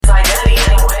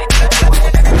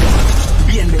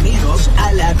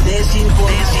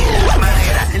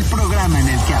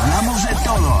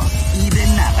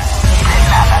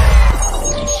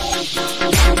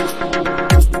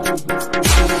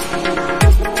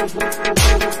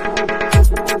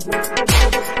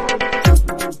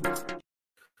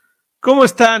¿Cómo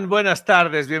están? Buenas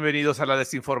tardes, bienvenidos a la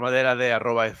desinformadera de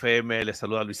 @FM. Les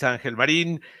saluda Luis Ángel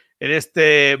Marín. En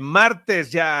este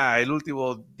martes, ya el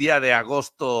último día de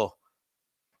agosto,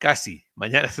 casi,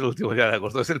 mañana es el último día de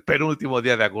agosto, es el penúltimo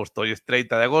día de agosto, hoy es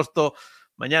 30 de agosto,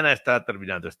 mañana está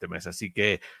terminando este mes, así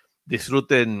que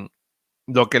disfruten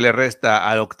lo que le resta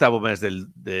al octavo mes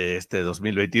de este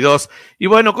 2022. Y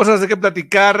bueno, cosas de qué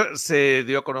platicar. Se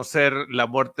dio a conocer la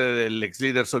muerte del ex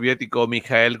líder soviético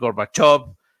Mijail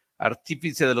Gorbachov,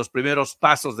 artífice de los primeros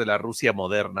pasos de la Rusia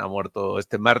moderna. Ha muerto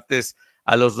este martes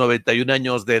a los 91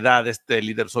 años de edad este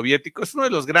líder soviético. Es uno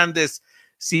de los grandes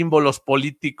símbolos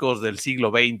políticos del siglo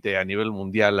XX a nivel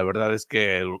mundial. La verdad es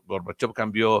que Gorbachov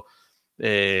cambió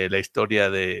la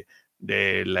historia de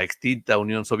la extinta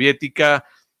Unión Soviética.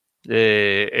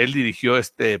 Él dirigió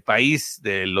este país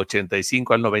del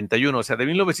 85 al 91, o sea, de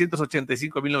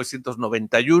 1985 a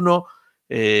 1991,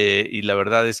 y la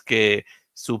verdad es que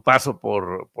su paso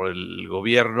por el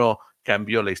gobierno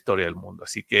cambió la historia del mundo.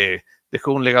 Así que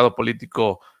dejó un legado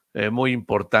político muy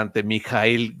importante,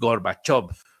 Mijail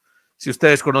Gorbachov. Si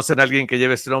ustedes conocen a alguien que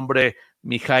lleve ese nombre,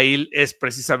 Mijail, es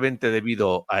precisamente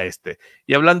debido a este.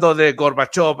 Y hablando de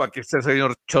Gorbachov, aquí está el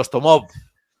señor Chostomov.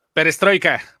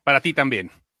 Perestroika, para ti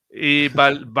también. Y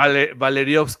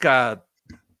Valeriovska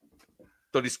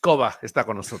Toriskova está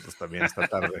con nosotros también esta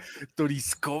tarde.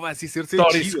 Toriskova, sí, sí,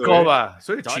 Toriskova,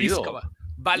 soy Toriskova. chido.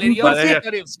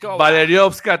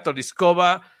 Valeriovska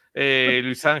Toriskova,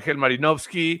 Luis Ángel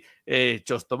Marinovsky,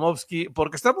 Chostomovsky,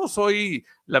 porque estamos hoy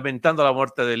lamentando la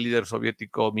muerte del líder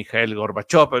soviético Mijail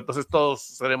Gorbachov, entonces todos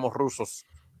seremos rusos,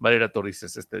 Valeria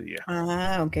Torices, este día.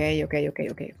 Ah, ok.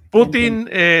 Putin,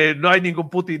 no hay ningún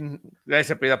Putin, nadie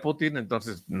se pide a Putin,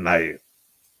 entonces nadie.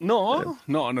 No,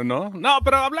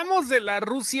 pero hablamos de la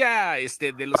Rusia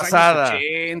de los pasada. Años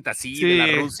 80, sí, de la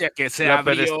Rusia que se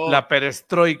abrió. La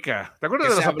perestroika. ¿Te acuerdas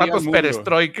de los zapatos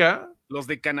perestroika? Los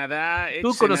de Canadá.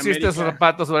 ¿Tú conociste esos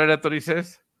zapatos, Valeria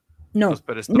Torices? No,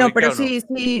 pero sí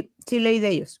leí de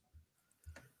ellos.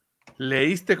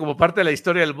 Leíste como parte de la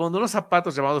historia del mundo unos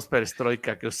zapatos llamados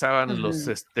perestroika que usaban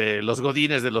los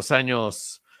godines de los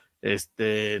años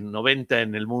 90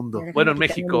 en el mundo. Bueno, en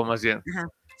México más bien. Ajá.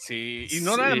 Sí, y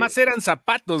no nada más eran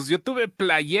zapatos, yo tuve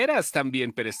playeras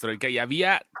también perestroika y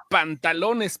había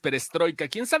pantalones perestroika.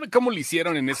 ¿Quién sabe cómo lo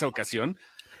hicieron en esa ocasión?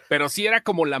 Pero sí era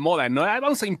como la moda, ¿no?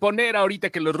 Vamos a imponer ahorita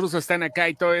que los rusos están acá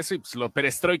y todo eso, y pues lo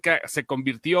perestroika se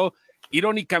convirtió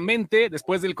irónicamente,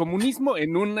 después del comunismo,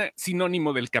 en un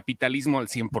sinónimo del capitalismo al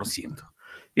 100%.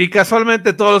 Y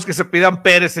casualmente todos los que se pidan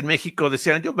Pérez en México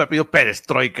decían, yo me pido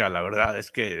perestroika, la verdad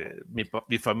es que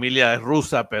mi familia es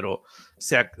rusa, pero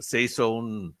se hizo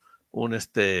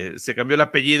se cambió el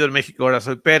apellido en México, ahora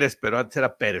soy Pérez, pero antes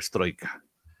era perestroika.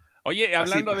 Oye,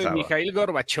 hablando de Mijail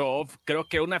Gorbachov, creo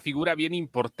que una figura bien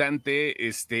importante,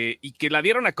 y que la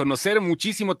dieron a conocer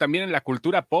muchísimo también en la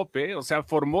cultura pop, o sea,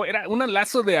 era un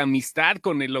lazo de amistad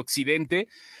con el occidente.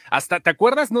 Hasta, ¿te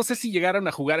acuerdas? No sé si llegaron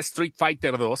a jugar Street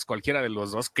Fighter 2, cualquiera de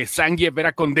los dos, que Zangief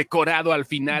era condecorado al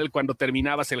final cuando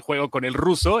terminabas el juego con el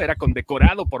ruso, era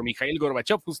condecorado por Mijail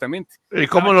Gorbachov justamente. ¿Y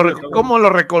cómo lo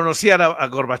reconocían a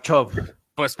Gorbachov?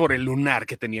 Pues por el lunar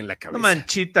que tenía en la cabeza. Una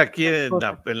manchita aquí en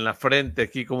la frente,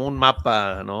 aquí como un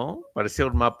mapa, ¿no? Parecía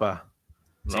un mapa,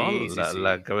 ¿no? Sí,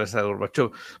 la cabeza de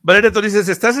Gorbachov. Valeria, tú dices,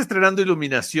 ¿estás estrenando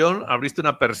iluminación? ¿Abriste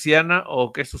una persiana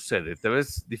o qué sucede? ¿Te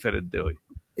ves diferente hoy?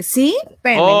 ¿Sí?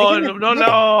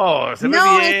 No, se ve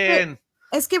bien.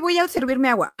 Es que voy a servirme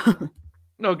agua.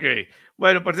 Ok,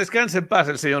 bueno, pues descanse en paz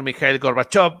el señor Mijail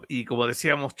Gorbachov y como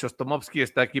decíamos, Chostomovsky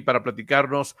está aquí para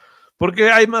platicarnos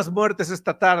porque hay más muertes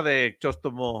esta tarde,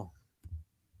 Chostomo.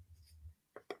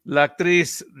 La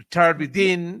actriz Charlie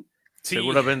Dean,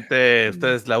 seguramente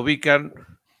ustedes la ubican,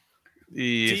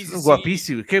 y es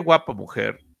guapísima, qué guapa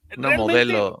mujer, una realmente,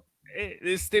 modelo.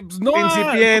 No,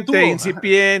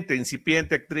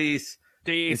 incipiente actriz.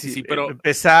 Sí, pero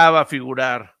empezaba a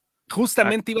figurar.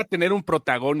 Justamente iba a tener un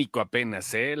protagónico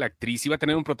apenas, la actriz iba a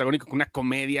tener un protagónico con una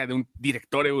comedia de un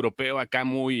director europeo acá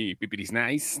muy pipiris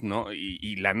nice, ¿no?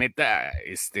 Y la neta,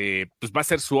 pues va a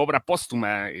ser su obra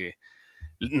póstuma.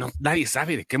 Nadie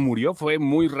sabe de qué murió, fue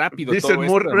muy rápido. Dicen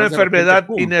una enfermedad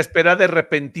inesperada y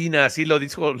repentina, así lo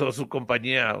dijo su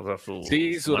compañía, o sea,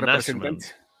 su representante.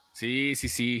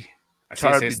 Sí.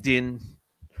 Charlie Dean.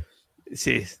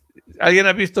 Sí. ¿Alguien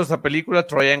ha visto esa película,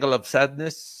 Triangle of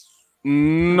Sadness?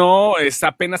 No,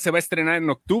 apenas se va a estrenar en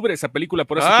octubre esa película,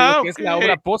 por eso digo que es la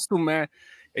obra póstuma.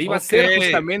 Iba a ser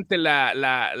justamente el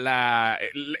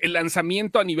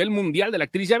lanzamiento a nivel mundial de la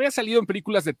actriz. Ya había salido en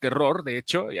películas de terror, de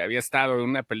hecho, ya había estado en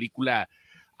una película,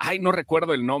 no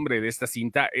recuerdo el nombre de esta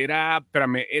cinta, era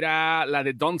la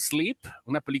de Don't Sleep,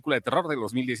 una película de terror de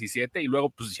 2017, y luego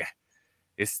pues ya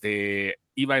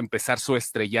iba a empezar su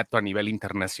estrellato a nivel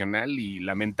internacional y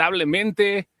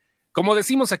lamentablemente, como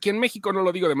decimos aquí en México, no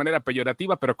lo digo de manera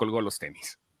peyorativa, pero colgó los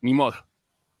tenis. Ni modo.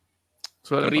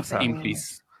 Suele pasar. In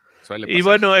peace. Y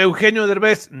bueno, Eugenio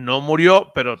Derbez no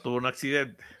murió, pero tuvo un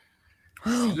accidente.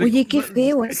 Oye, qué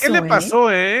feo eso. ¿Qué le pasó,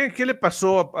 ¿Qué le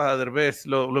pasó a Derbez?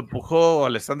 ¿Lo empujó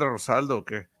Alessandra Rosaldo o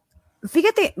qué?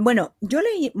 Fíjate, bueno, yo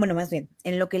leí, más bien,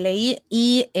 en lo que leí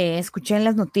y escuché en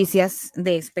las noticias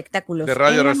de espectáculos. De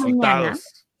Radio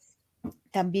Resultados.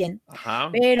 También. Ajá.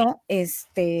 Pero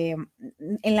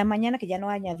en la mañana, que ya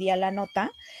no añadía la nota,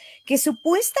 que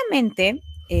supuestamente,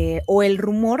 o el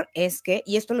rumor es que,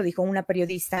 y esto lo dijo una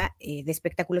periodista de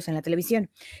espectáculos en la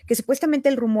televisión, que supuestamente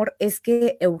el rumor es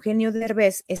que Eugenio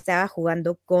Derbez estaba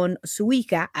jugando con su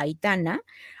hija, Aitana,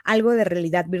 algo de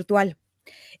realidad virtual.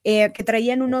 Que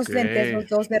traían unos lentes los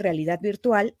dos de realidad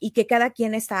virtual y que cada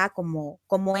quien estaba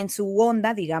como en su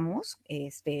onda, digamos,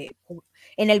 en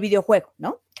el videojuego,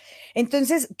 ¿no?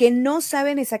 Entonces, que no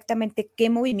saben exactamente qué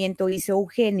movimiento hizo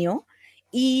Eugenio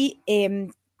y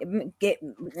que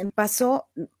pasó,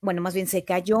 más bien se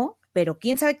cayó, pero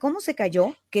quién sabe cómo se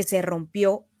cayó, que se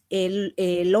rompió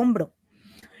el hombro.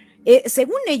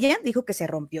 Según ella, dijo que se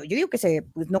rompió. Yo digo que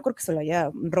no creo que se lo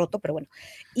haya roto, pero bueno.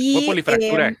 Fue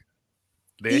polifractura.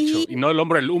 De hecho, y no el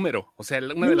hombro, el húmero. O sea,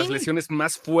 una de las lesiones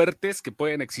más fuertes que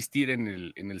pueden existir en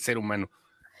el ser humano,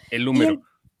 el húmero.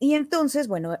 Y entonces,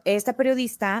 bueno, esta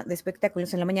periodista de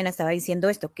espectáculos en la mañana estaba diciendo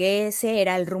esto, que ese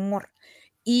era el rumor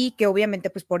y que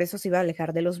obviamente pues por eso se iba a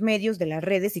alejar de los medios, de las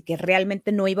redes y que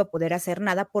realmente no iba a poder hacer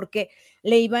nada porque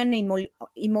le iban a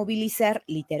inmovilizar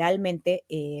literalmente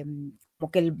como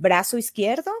que el brazo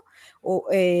izquierdo, o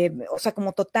sea,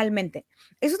 como totalmente.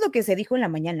 Eso es lo que se dijo en la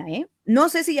mañana, ¿eh? No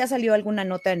sé si ya salió alguna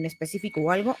nota en específico o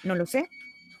algo, no lo sé,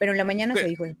 pero en la mañana se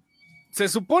dijo. Se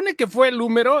supone que fue el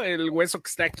húmero, el hueso que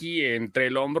está aquí entre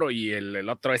el hombro y el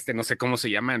otro, no sé cómo se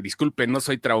llama, disculpen, no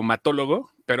soy traumatólogo,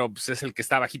 pero pues es el que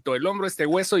está bajito del hombro, este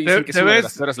hueso, y dicen que es una de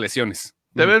las peores lesiones.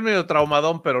 Te ves medio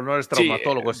traumadón, pero no eres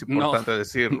traumatólogo, es importante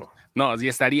decirlo. No, sí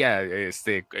estaría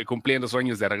cumpliendo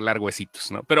sueños de arreglar huesitos,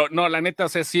 ¿no? Pero no, la neta, o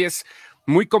sea, sí es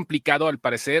muy complicado al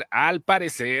parecer. Al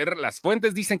parecer, las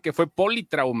fuentes dicen que fue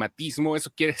politraumatismo.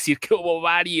 Eso quiere decir que hubo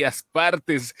varias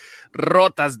partes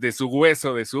rotas de su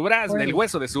hueso, de su brazo, del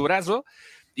hueso de su brazo.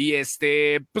 Y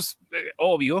pues,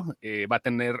 obvio, va a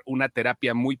tener una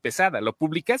terapia muy pesada. Lo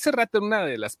publiqué hace rato en una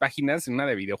de las páginas, en una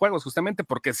de videojuegos, justamente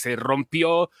porque se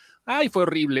rompió. Ay, fue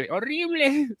horrible,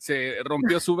 horrible. Se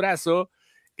rompió su brazo.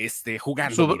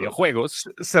 Jugando videojuegos.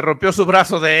 Se rompió su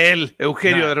brazo de él,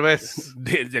 Eugenio Derbez.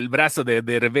 Del brazo de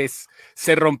Derbez.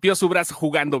 Se rompió su brazo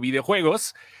jugando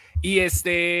videojuegos. Y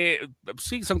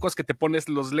sí, son cosas que te pones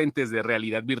los lentes de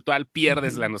realidad virtual,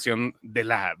 pierdes la noción de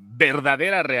la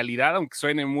verdadera realidad, aunque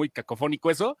suene muy cacofónico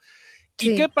eso.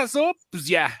 ¿Y qué pasó? Pues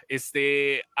ya,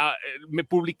 me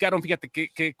publicaron, fíjate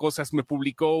qué cosas me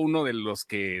publicó uno de los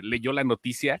que leyó la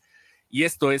noticia, y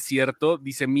esto es cierto.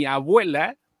 Dice: mi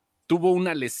abuela tuvo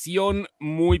una lesión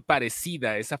muy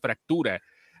parecida a esa fractura.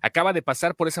 Acaba de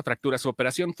pasar por esa fractura. Su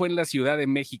operación fue en la Ciudad de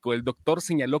México. El doctor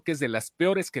señaló que es de las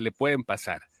peores que le pueden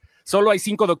pasar. Solo hay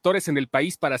 5 doctores en el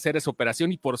país para hacer esa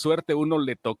operación y por suerte uno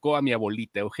le tocó a mi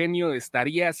abuelita. Eugenio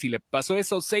estaría, si le pasó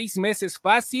eso, 6 meses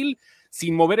fácil,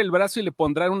 sin mover el brazo, y le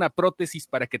pondrán una prótesis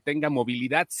para que tenga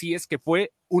movilidad si es que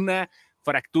fue una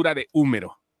fractura de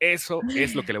húmero. Eso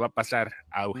es lo que le va a pasar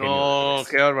a Eugenio. No,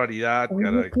 qué barbaridad,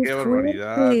 caray, qué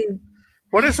barbaridad.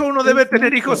 Por eso uno debe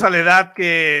tener hijos a la edad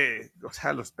que, o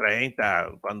sea, a los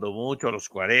 30, cuando mucho, a los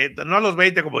 40, no a los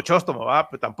 20 como Chóstomo,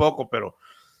 tampoco,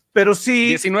 pero sí.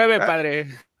 19, padre.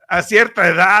 A cierta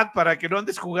edad, para que no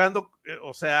andes jugando,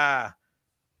 o sea,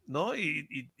 ¿no?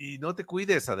 Y no te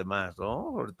cuides además,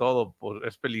 ¿no? Sobre todo,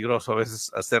 es peligroso a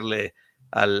veces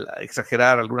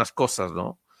exagerar algunas cosas,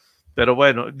 ¿no? Pero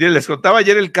bueno, les contaba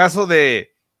ayer el caso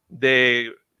de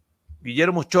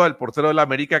Guillermo Ochoa, el portero de la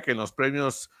América, que en los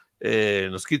premios,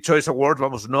 los Kid Choice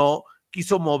Awards, no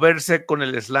quiso moverse con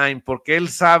el slime, porque él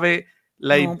sabe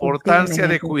la importancia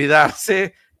de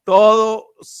cuidarse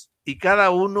todos y cada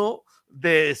uno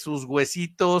de sus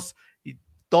huesitos y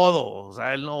todo. O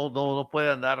sea, él no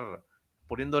puede andar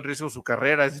poniendo en riesgo su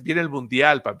carrera. Viene el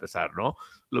Mundial para empezar, ¿no?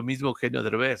 Lo mismo Eugenio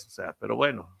Derbez, o sea, pero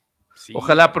bueno. Sí.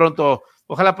 Ojalá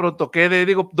pronto quede.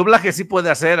 Digo, doblaje sí puede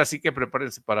hacer, así que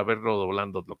prepárense para verlo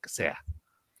doblando lo que sea.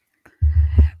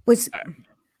 Pues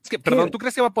es que, perdón, ¿tú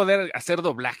crees que va a poder hacer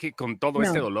doblaje con todo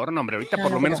este dolor? No, hombre, ahorita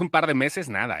por lo menos un par de meses,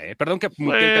 nada, ¿eh? Perdón que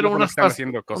están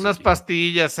haciendo cosas. Unas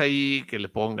pastillas ahí que le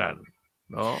pongan,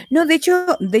 No, de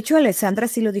hecho Alessandra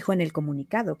sí lo dijo en el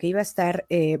comunicado, que iba a estar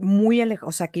muy alejado,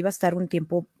 o sea, que iba a estar un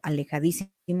tiempo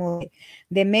alejadísimo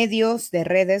de medios, de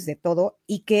redes, de todo,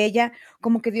 y que ella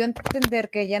como que dio a entender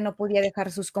que ella no podía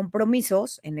dejar sus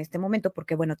compromisos en este momento,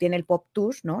 porque bueno, tiene el Pop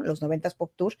Tour, ¿no? Los 90s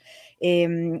Pop Tour,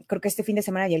 creo que este fin de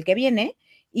semana y el que viene,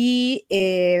 y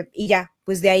ya,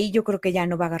 pues de ahí yo creo que ya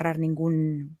no va a agarrar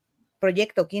ningún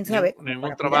proyecto, quién sabe.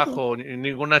 Ningún trabajo,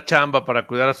 ninguna chamba para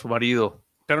cuidar a su marido.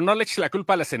 Pero no le eches la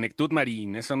culpa a la senectud,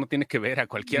 Marín. Eso no tiene que ver a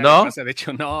cualquiera. ¿No? Pasa. De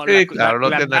hecho, no. Sí, claro, no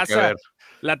tiene nada que ver.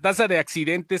 La tasa de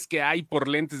accidentes que hay por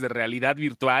lentes de realidad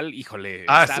virtual, híjole.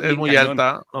 Es muy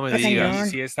alta, no me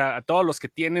digas. Sí, está. A todos los que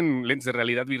tienen lentes de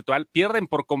realidad virtual pierden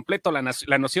por completo la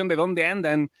noción de dónde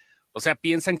andan. O sea,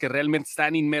 piensan que realmente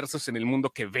están inmersos en el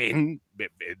mundo que ven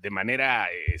de manera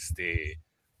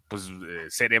pues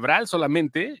cerebral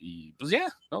solamente, y pues ya,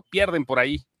 ¿no? Pierden por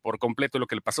ahí por completo lo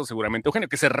que le pasó seguramente. Eugenio,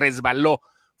 que se resbaló,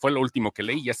 fue lo último que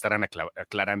leí, ya estarán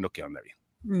aclarando qué onda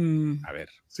bien. A ver.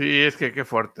 Sí, es que qué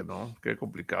fuerte, ¿no? Qué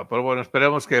complicado. Pero bueno,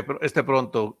 esperemos que esté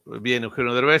pronto bien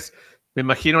Eugenio Derbez. Me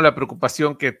imagino la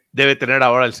preocupación que debe tener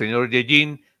ahora el señor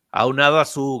Yejin, aunado a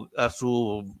su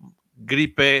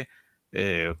gripe,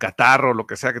 catarro, lo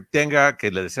que sea que tenga,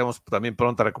 que le deseamos también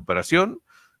pronta recuperación.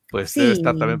 Pues sí. Debe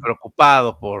estar también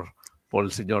preocupado por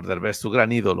el señor Derbez, su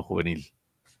gran ídolo juvenil,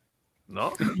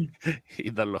 ¿no?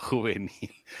 Ídolo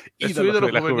juvenil. Es su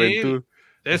ídolo juvenil.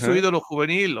 Es su ídolo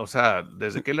juvenil, o sea,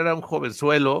 desde que él era un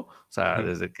jovenzuelo, o sea,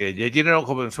 desde que Yejin era un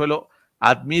jovenzuelo,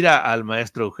 admira al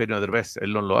maestro Eugenio Derbez.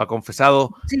 Él lo ha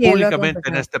confesado públicamente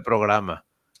en este programa.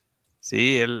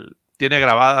 Sí, él tiene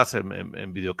grabadas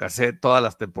en videocassette todas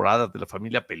las temporadas de La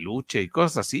Familia Peluche y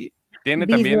cosas así. Tiene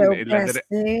también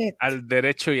al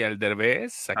derecho y al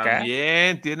Derbez acá.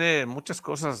 También tiene muchas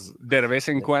cosas. ¿De vez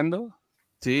en cuando?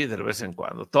 Sí, de vez en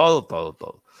cuando.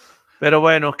 Todo. Pero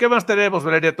bueno, ¿qué más tenemos,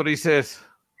 Valeria Torices?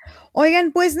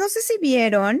 Oigan, pues no sé si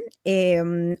vieron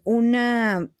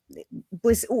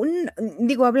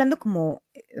hablando como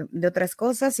de otras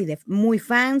cosas y de muy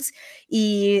fans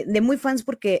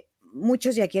porque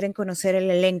muchos ya quieren conocer el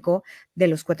elenco de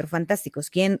los Cuatro Fantásticos,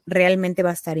 quién realmente va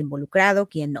a estar involucrado,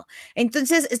 quién no.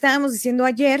 Entonces, estábamos diciendo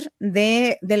ayer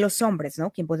de los hombres,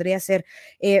 ¿no? Quién podría ser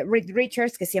Reed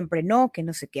Richards, que siempre no, que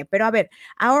no sé qué. Pero a ver,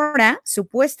 ahora,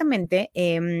 supuestamente,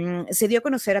 se dio a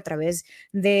conocer a través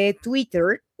de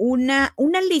Twitter una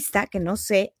lista que no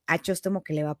sé a Chóstomo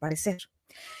que le va a aparecer.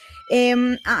 Y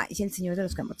el señor de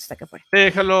los camotes está acá afuera.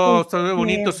 Déjalo, está muy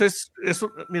bonito.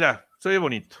 Mira, se oye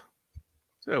bonito.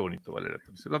 Se ve bonito, Valeria.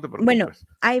 No te preocupes. Bueno,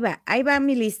 ahí va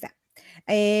mi lista.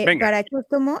 Para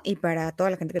Chóstomo y para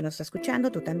toda la gente que nos está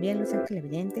escuchando, tú también, Luis Ángel,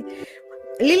 evidente.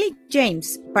 Lily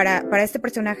James, para este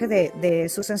personaje de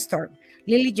Susan Storm.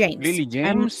 Lily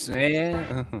James.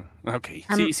 Ok,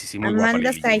 sí, muy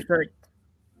Amanda Seyfried.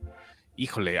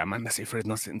 Híjole, Amanda Seyfried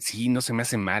no se me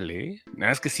hace mal, ¿eh?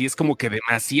 Nada más que sí, es como que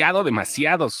demasiado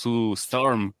su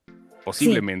Storm.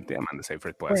 Posiblemente Amanda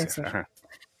Seyfried puede ser. Ajá.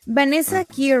 Vanessa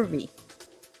Kirby,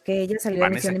 que ella salió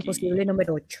en Misión Imposible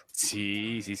número 8.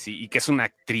 Sí, y que es una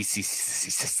actriz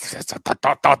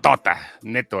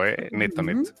neto, neto.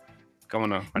 ¿Cómo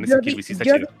no? Vanessa Kirby sí está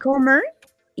chido. Jodie Comer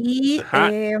y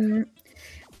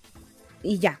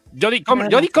ya. Jodie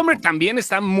Comer también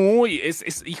está muy,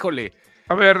 híjole.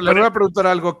 A ver, le voy a preguntar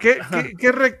algo. ¿Qué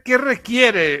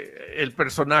requiere el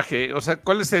personaje? O sea,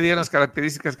 ¿cuáles serían las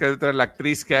características que debe tener la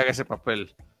actriz que haga ese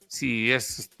papel? Si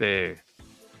es,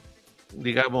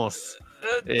 digamos...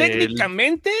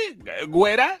 técnicamente,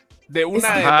 güera, de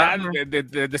una edad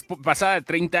pasada de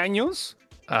 30 años,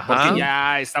 porque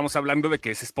ya estamos hablando de que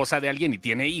es esposa de alguien y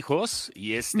tiene hijos,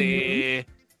 y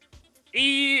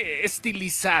y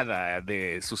estilizada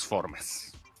de sus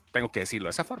formas. Tengo que decirlo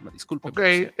de esa forma, disculpe. Ok,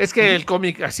 es que el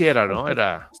cómic así era, ¿no?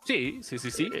 Sí.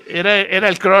 Era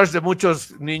el crush de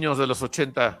muchos niños de los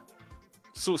 80.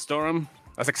 Sue Storm,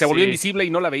 hasta que se volvió invisible y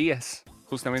no la veías,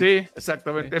 justamente. Sí,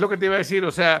 exactamente. Es lo que te iba a decir.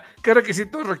 O sea, ¿qué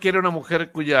requisitos requiere una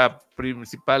mujer cuyo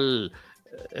principal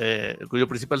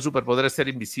superpoder es ser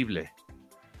invisible?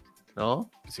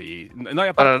 ¿No? Sí, no, y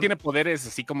aparte tiene poderes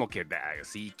así como que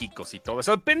así, kikos y todo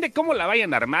eso. Depende cómo la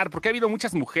vayan a armar, porque ha habido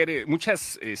muchas mujeres,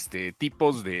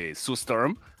 tipos de Sue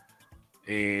Storm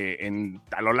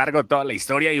a lo largo de toda la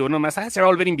historia, y uno más, se va a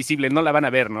volver invisible, no la van a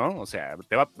ver, ¿no? O sea,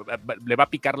 le va a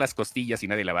picar las costillas y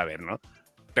nadie la va a ver, ¿no?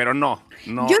 Pero no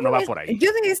va por ahí.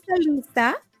 Yo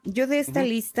de esta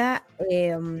lista,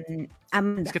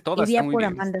 Amanda. Es que todas iría están muy por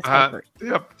bien. Amanda Seyfried.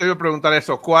 Te iba a preguntar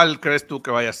eso. ¿Cuál crees tú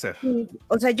que vaya a ser? Sí.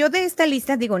 O sea, yo de esta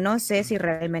lista digo, no sé si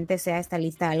realmente sea esta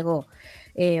lista algo,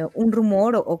 un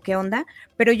rumor o qué onda,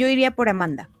 pero yo iría por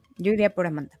Amanda. Yo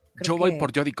voy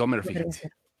por Jodie Comer,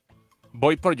 fíjate.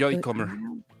 Voy por Jodie Comer.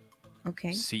 Ok,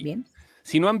 Sí. bien.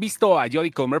 Si no han visto a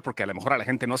Jodie Comer, porque a lo mejor a la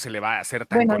gente no se le va a hacer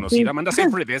tan conocida, Amanda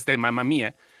Seyfried es de Mamma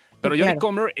Mía, pero Jodie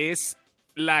Comer es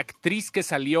la actriz que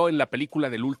salió en la película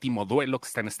del último duelo que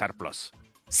está en Star Plus.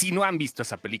 Si no han visto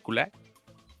esa película,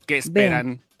 ¿qué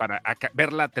esperan para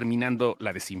verla terminando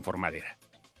la desinformadera?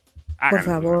 Por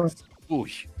favor.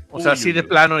 O sea, sí, de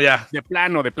plano ya. De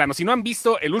plano. Si no han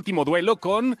visto el último duelo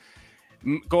con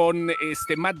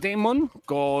Matt Damon,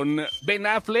 con Ben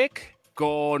Affleck,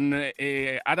 con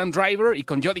Adam Driver y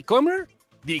con Jodie Comer,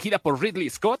 dirigida por Ridley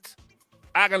Scott,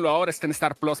 háganlo ahora, está en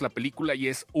Star Plus la película y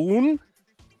es un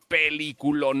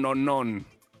peliculononón.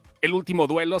 El último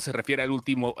duelo se refiere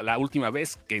la última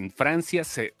vez que en Francia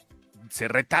se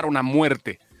retaron a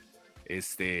muerte.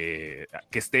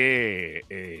 Que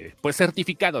esté pues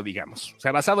certificado, digamos. O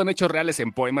sea, basado en hechos reales,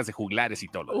 en poemas de juglares y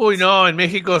todo. Uy, no, en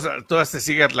México todas se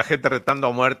sigue la gente retando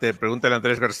a muerte. Pregúntale a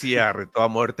Andrés García, retó a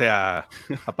muerte a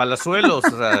Palazuelos.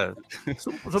 O sea,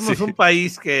 somos un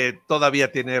país que todavía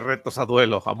tiene retos a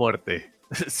duelo, a muerte.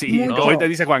 Sí, ¿no? Ahorita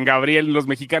dice Juan Gabriel, los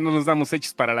mexicanos nos damos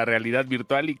hechos para la realidad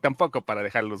virtual y tampoco para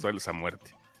dejar los duelos a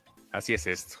muerte. Así es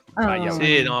esto. Vaya,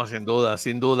 sí, no, sin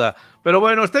duda. Pero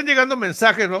bueno, están llegando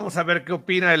mensajes. Vamos a ver qué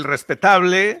opina el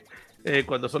respetable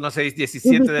cuando son las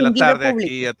 6:17 de la tarde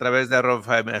aquí a través de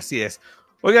 @FM. Así es.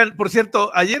 Oigan, por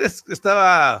cierto, ayer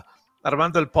estaba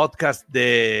armando el podcast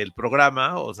del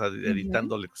programa, o sea,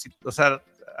 editándole, o sea,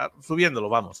 subiéndolo,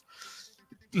 vamos.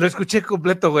 Lo escuché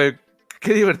completo, güey.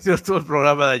 Qué divertido estuvo el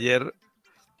programa de ayer.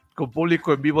 Con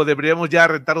público en vivo, deberíamos ya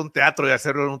rentar un teatro y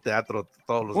hacerlo en un teatro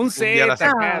todos los un día a la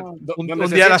semana.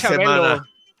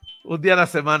 Un día a la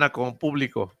semana con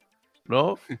público,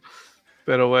 ¿no?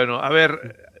 Pero bueno, a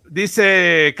ver,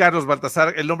 dice Carlos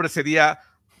Baltasar, el nombre sería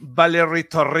Valery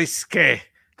Torrisque.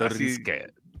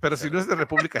 Pero si no es de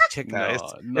República Checa, es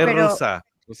rusa.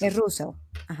 Es ruso.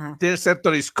 Ajá. Tiene que ser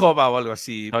Toriskova o algo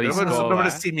así. Pero bueno, son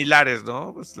nombres similares,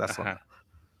 ¿no? Pues la zona.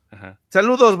 Ajá.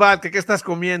 Saludos, Val, ¿qué estás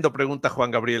comiendo? Pregunta Juan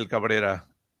Gabriel Cabrera.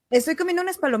 Estoy comiendo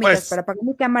unas palomitas para apagar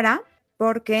mi cámara,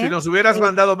 porque... Si nos hubieras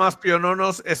mandado más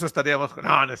piononos, eso estaríamos...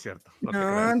 No es cierto.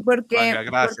 No, porque... Venga,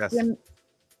 gracias.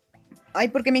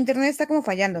 Porque mi internet está como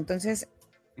fallando, entonces...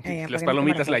 las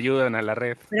palomitas le ayudan a la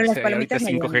red. Pero las palomitas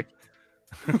 5G.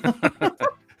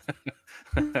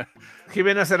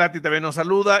 Jimena Cerati también nos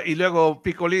saluda, y luego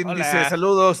Picolín dice,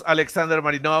 saludos, Alexander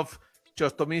Marinov,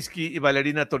 Chostominsky y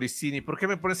Valerina Toricini. ¿Por qué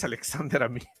me pones Alexander a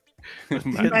mí?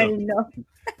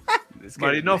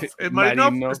 Marinov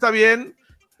está bien.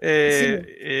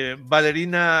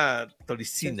 Valerina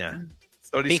Toricina.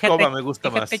 Toriskova me gusta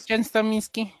más.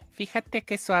 Chostominsky, fíjate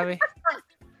qué suave.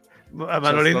 ¿A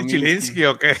Manolín Chilinsky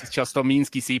o qué?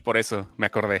 Chostominsky, sí, por eso me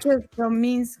acordé.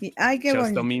 Chostominsky, ay, qué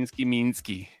bonito.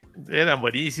 Chostominsky. Eran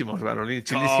buenísimos, Manolín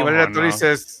Chilinsky. Valerina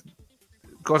Toricina es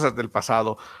cosas del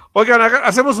pasado. Oigan,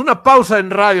 hacemos una pausa en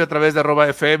radio a través de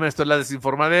 @FM. Esto es La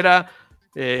Desinformadera.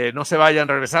 No se vayan,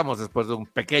 regresamos después de un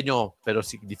pequeño pero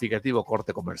significativo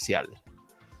corte comercial.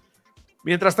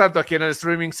 Mientras tanto, aquí en el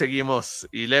streaming seguimos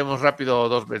y leemos rápido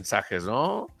 2 mensajes,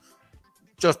 ¿no?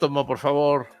 Chostomo, por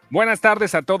favor. Buenas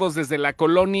tardes a todos desde la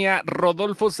colonia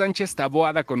Rodolfo Sánchez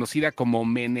Taboada, conocida como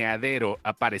Meneadero.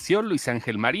 Apareció Luis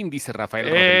Ángel Marín, dice Rafael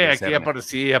Rodríguez.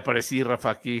 Aquí aparecí,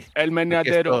 Rafa, aquí. El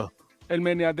Meneadero. El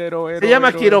meneadero. Se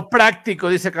llama quiropráctico,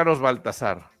 dice Carlos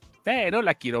Baltasar. Pero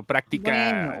la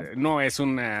quiropráctica no es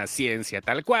una ciencia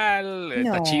tal cual.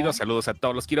 Está chido, saludos a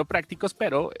todos los quiroprácticos,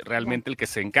 pero realmente el que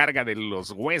se encarga de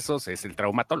los huesos es el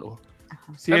traumatólogo.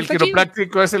 Sí, el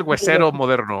quiropráctico es el huesero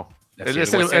moderno.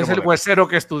 Es el huesero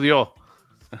que estudió,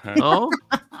 ¿no?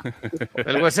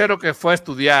 El huesero que fue a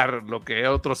estudiar lo que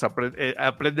otros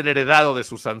aprenden heredado de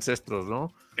sus ancestros,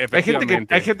 ¿no? Hay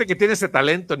gente que tiene ese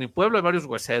talento. En mi pueblo hay varios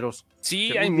hueseros.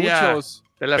 Sí, hay muchos.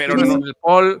 Pero en el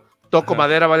pol toco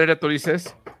madera, Valeria, tú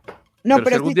dices. No,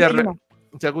 pero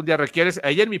si algún día requieres,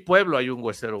 ahí en mi pueblo hay un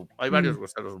huesero. Hay varios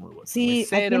hueseros muy buenos. Sí,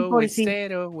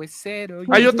 huesero.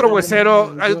 Hay otro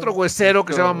huesero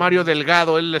que se llama Mario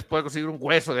Delgado. Él les puede conseguir un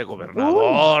hueso de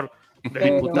gobernador, de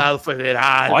diputado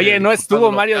federal. Oye, ¿no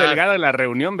estuvo Mario Delgado en la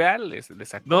reunión? Vean,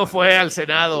 no fue al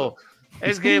Senado.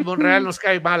 Es que Monreal nos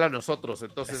cae mal a nosotros,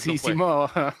 entonces sí, no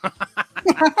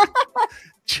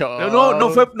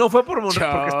fue. No fue por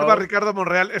Monreal, porque estaba Ricardo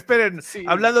Monreal. Esperen,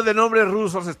 hablando de nombres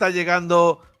rusos, está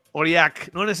llegando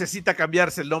Oriak. No necesita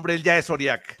cambiarse el nombre, él ya es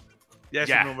Oriak. Ya es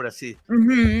un nombre así.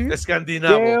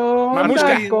 Escandinavo. ¿Qué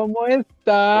onda? ¿Cómo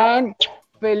están?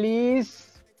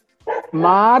 Feliz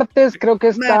martes, creo que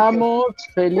estamos.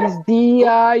 Feliz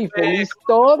día y feliz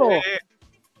todo.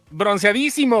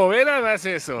 Bronceadísimo, ¿verdad?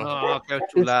 Eso. No, qué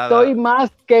chulada. Estoy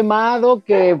más quemado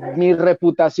que mi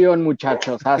reputación,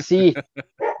 muchachos, así.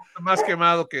 Más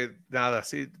quemado que nada,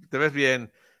 sí, te ves bien.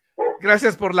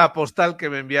 Gracias por la postal que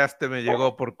me enviaste, me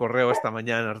llegó por correo esta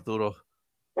mañana, Arturo.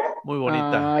 Muy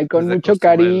bonita. Ay, con mucho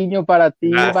cariño para ti,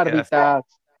 Gracias. Barbita.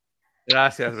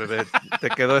 Gracias, bebé. Te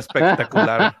quedó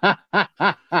espectacular.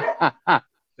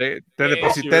 Te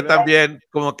deposité también,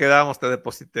 como quedamos, te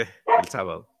deposité el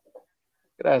sábado.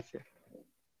 Gracias.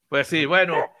 Pues sí,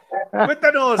 bueno.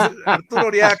 Cuéntanos, Arturo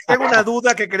Uriac, tengo una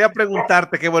duda que quería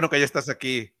preguntarte. Qué bueno que ya estás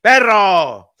aquí.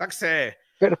 ¡Perro! ¡Sáquese!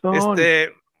 Perdón.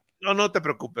 No te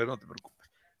preocupes, no te preocupes.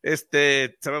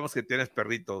 Sabemos que tienes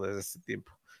perrito desde ese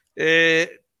tiempo.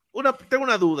 Tengo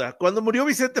una duda. Cuando murió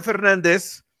Vicente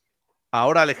Fernández,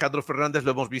 ahora Alejandro Fernández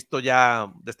lo hemos visto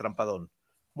ya destrampadón.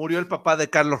 Murió el papá de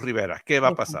Carlos Rivera. ¿Qué va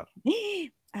a pasar?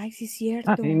 Ay, sí es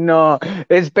cierto. Ay, no,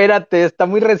 espérate, está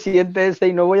muy reciente ese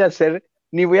y no voy a hacer,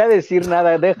 ni voy a decir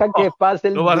nada. Deja que pase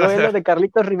el duelo de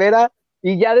Carlitos Rivera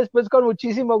y ya después con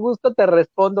muchísimo gusto te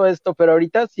respondo esto, pero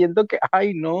ahorita siento que,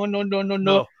 ay, no.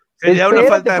 Sería espérate, una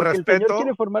falta de respeto. El señor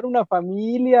quiere formar una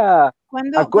familia.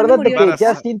 ¿Cuándo Acuérdate que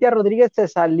ya Cintia Rodríguez se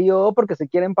salió porque se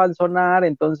quiere empanzonar,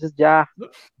 entonces ya.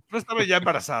 No estaba ya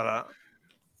embarazada.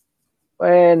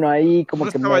 Bueno, ahí como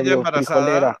no que estaba ya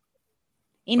embarazada.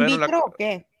 ¿In vitro o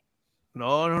qué?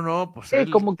 No, pues sí,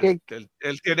 él, como que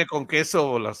él tiene con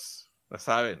queso, las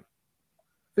saben.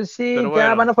 Pues sí, pero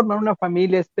ya van a formar una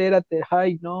familia, espérate.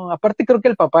 Ay, no, aparte creo que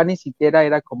el papá ni siquiera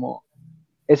era como,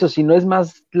 eso sí, no es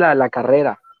más la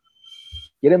carrera.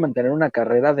 Quiere mantener una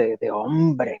carrera de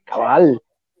hombre, cabal.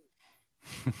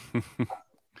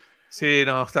 Sí,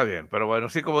 no, está bien, pero bueno,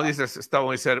 sí, como dices, está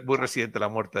muy reciente la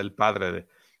muerte del padre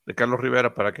de Carlos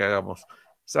Rivera para que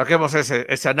saquemos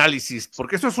ese análisis,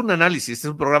 porque eso es un análisis, es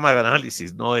un programa de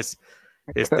análisis, no es,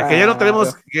 claro. Que ya no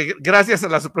tenemos, que gracias a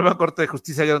la Suprema Corte de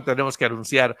Justicia ya no tenemos que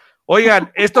anunciar,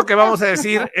 oigan, esto que vamos a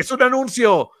decir es un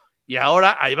anuncio, y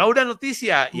ahora ahí va una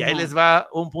noticia, y ahí les va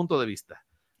un punto de vista.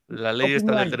 La ley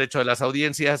está del derecho de las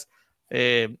audiencias,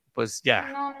 pues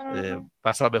ya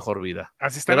pasó a mejor vida.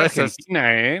 Así está en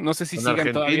Argentina, No sé si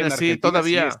sigan todavía en Argentina. Sí,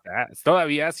 todavía. Sí,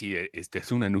 todavía sí, este es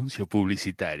un anuncio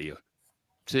publicitario.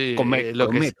 Sí,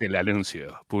 comete el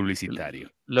anuncio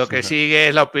publicitario. Lo que sigue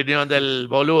es la opinión del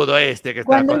boludo que está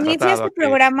cuando inicia este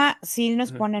programa, sí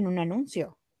nos ponen un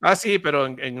anuncio. Ah, sí, pero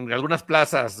en algunas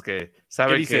plazas que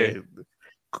saben que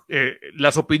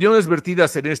las opiniones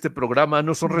vertidas en este programa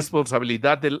no son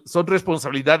responsabilidad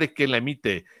de quien la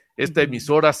emite. Esta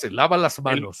emisora se lava las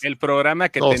manos. El programa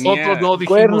que nosotros no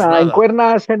dijimos nada. En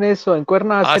Cuerna hacen eso,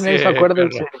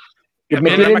 acuérdense.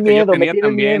 Me tienen miedo,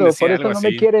 por eso no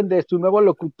me quieren de su nuevo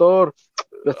locutor.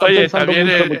 Lo están pensando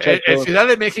también mucho, muchachos. En Ciudad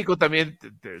de México también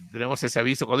tenemos ese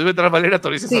aviso. Cuando iba a entrar Valeria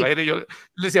Torices al aire, yo le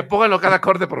decía, pónganlo cada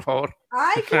acorde, por favor.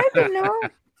 Ay, claro que no.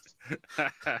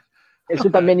 Eso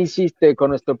también hiciste con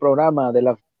nuestro programa de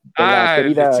la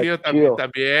querida sí,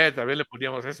 también le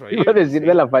poníamos eso ahí. Iba a decir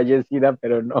de la fallecida,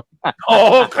 pero no.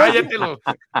 No,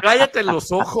 cállate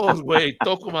los ojos, güey,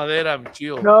 toco madera, mi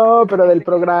chío. No, pero del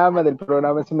programa,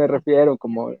 eso me refiero,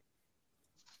 como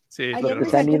sí, los que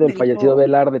se han ido, el fallecido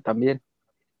Velarde también.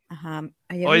 Ajá,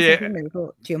 ayer me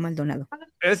dijo Chío Maldonado.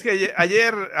 Es que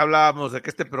ayer hablábamos de que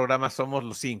este programa somos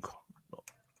los 5, ¿no?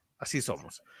 Así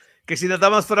somos. Que si nada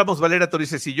más fuéramos Valeria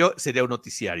Torices y yo, sería un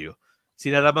noticiario.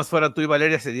 Si nada más fueran tú y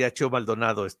Valeria, sería Chío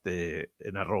Maldonado en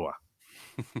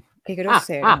 @. Qué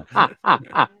grosero.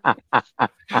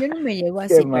 Yo no me llevo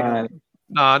así, pero...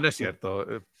 No es cierto.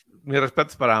 Mi respeto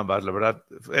es para ambas, la verdad.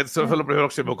 Eso fue lo primero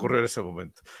que se me ocurrió en ese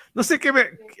momento. No sé qué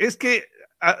es que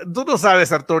tú no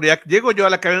sabes, Arturo, llego yo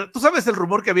a la cabina. ¿Tú sabes el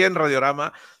rumor que había en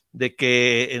Radiorama de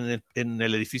que en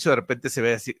el edificio de repente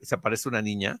se aparece una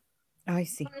niña? Ay,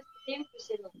 sí.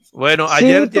 Bueno,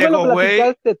 ayer llegó, güey.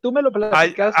 Tú me lo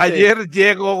platicaste. Ayer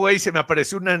llegó, güey, se me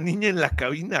apareció una niña en la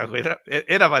cabina, güey.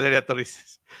 Era Valeria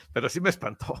Torices, pero sí me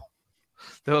espantó.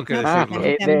 Tengo que decirlo.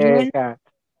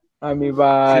 A mi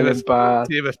vale,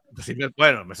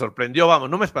 bueno, me sorprendió, vamos,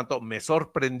 no me espantó, me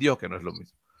sorprendió, que no es lo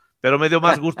mismo. Pero me dio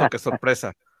más gusto que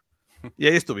sorpresa. Y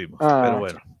ahí estuvimos, pero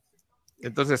bueno.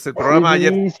 Entonces, el programa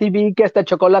ayer... Sí, vi que hasta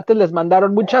chocolates les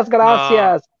mandaron. Muchas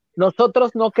gracias. No.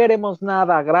 Nosotros no queremos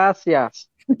nada, gracias.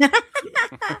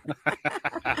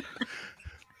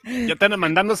 Ya están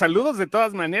mandando saludos de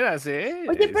todas maneras,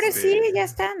 Oye, pero sí, ya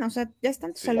están, o sea, ya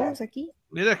están tus saludos aquí.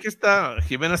 Mira, aquí está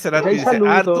Jimena Cerati, dice,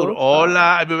 Artur,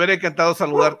 hola, me hubiera encantado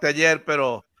saludarte ayer,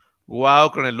 pero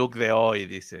wow, con el look de hoy,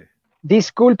 dice.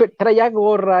 Disculpe, traía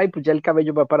gorra y pues ya el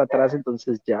cabello va para atrás,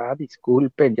 entonces ya,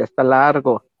 disculpen, ya está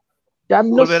largo. Ya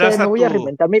no sé, me voy a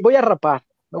reinventar, me voy a rapar.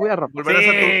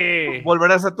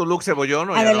 ¿Volverás a tu look cebollón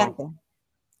o adelante? Ya no?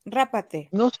 Rápate.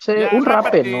 No sé, un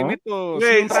rape, ¿no?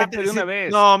 Un rape de una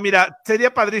vez. No, mira,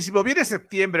 sería padrísimo. Viene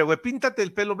septiembre, güey. Píntate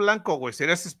el pelo blanco, güey.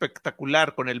 Serías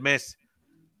espectacular con el mes.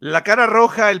 La cara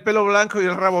roja, el pelo blanco y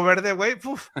el rabo verde, güey,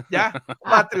 ya,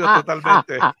 patrio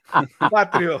totalmente.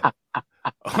 Patrio.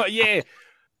 Oye,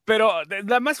 pero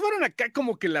nada más fueron acá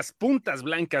como que las puntas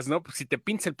blancas, ¿no? Pues si te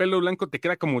pintas el pelo blanco te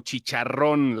queda como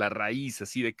chicharrón la raíz,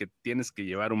 así de que tienes que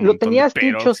llevar un Lo montón tenías de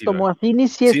dicho, como así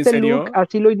inicié ¿Sí, en este serio? look,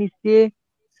 así lo inicié,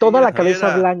 toda la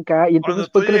cabeza blanca, y entonces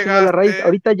fue creciendo la raíz,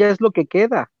 ahorita ya es lo que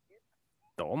queda.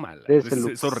 Tómala,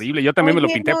 es horrible, yo también me lo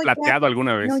pinté plateado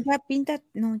alguna vez. No, ya pinta,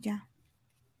 no, ya.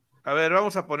 A ver,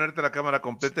 vamos a ponerte la cámara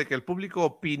completa y que el público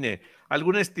opine.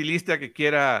 ¿Algún estilista que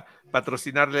quiera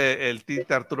patrocinarle el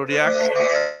tinte a Arturo Uriac?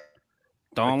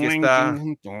 Aquí está.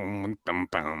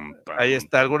 Ahí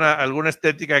está. ¿Alguna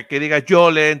estética que diga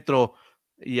yo le entro?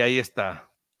 Y ahí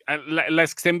está.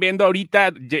 Las que estén viendo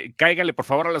ahorita, cáigale por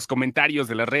favor a los comentarios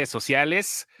de las redes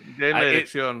sociales. Denle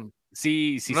dirección.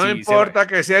 Sí. No importa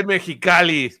que sea en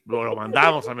Mexicali, lo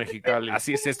mandamos a Mexicali.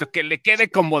 Así es esto, que le quede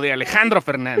como de Alejandro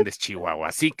Fernández, Chihuahua,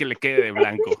 así que le quede de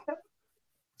blanco.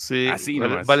 Sí, así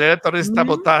nomás. Valeria Torres está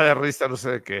botada de risa, no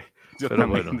sé de qué. Yo pero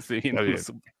también, bueno, sí, está no bien. lo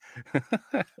supe.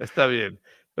 Está bien.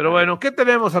 Pero bueno, ¿qué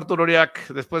tenemos, Arturo Uriac,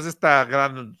 después de esta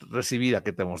gran recibida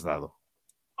que te hemos dado?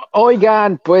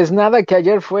 Oigan, pues nada, que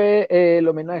ayer fue el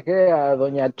homenaje a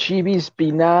doña Chivis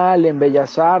Pinal en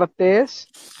Bellas Artes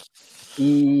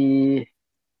y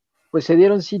pues se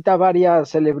dieron cita varias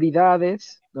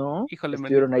celebridades, ¿no? Híjole,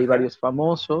 estuvieron ahí varios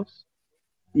famosos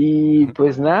y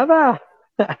pues nada,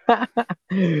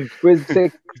 pues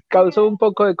se causó un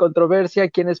poco de controversia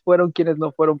quiénes fueron, quiénes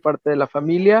no fueron parte de la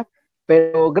familia,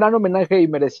 pero gran homenaje y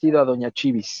merecido a doña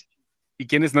Chivis. Y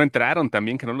quienes no entraron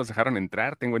también, que no los dejaron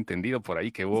entrar, tengo entendido por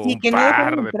ahí que hubo sí, un que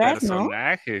par no de entrar,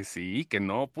 personajes, ¿no? Sí, que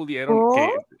no pudieron, que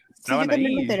estaban sí, yo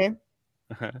ahí. Me enteré.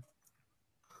 Ajá.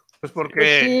 Pues porque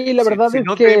pues sí, la verdad si es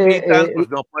no que, te invitan, pues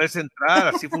no puedes entrar,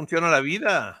 así funciona la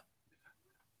vida.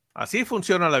 Así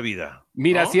funciona la vida.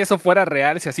 Mira, ¿no? si eso fuera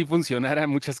real, si así funcionara,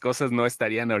 muchas cosas no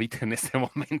estarían ahorita en este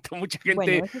momento. Mucha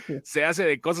gente se hace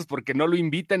de cosas porque no lo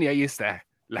invitan y ahí está.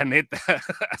 La neta,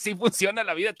 así funciona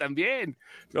la vida también,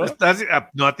 ¿no?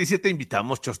 No, a ti sí te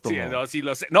invitamos, Chostomo. Sí, no, sí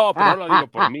lo sé. No, pero no lo digo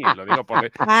por mí, lo digo por...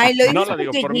 Ay, no lo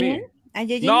digo por mí.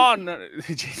 No,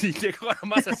 llegó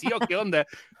más así o qué onda.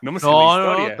 No me sé la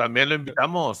historia. No, también lo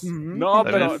invitamos. No,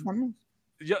 pero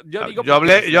yo digo...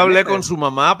 Yo hablé con su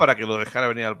mamá para que lo dejara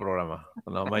venir al programa.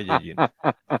 Con la mamá Yejin.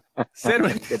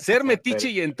 Ser metiche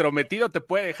y entrometido te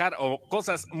puede dejar o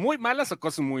cosas muy malas o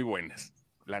cosas muy buenas,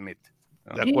 la neta.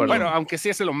 De acuerdo. Bueno, aunque sí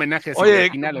es el homenaje.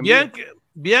 Oye,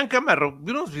 Bianca Marroquín,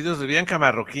 vi unos videos de Bianca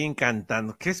Marroquín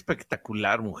cantando. Qué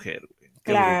espectacular mujer.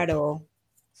 Claro.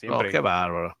 Qué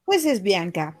bárbaro. Pues es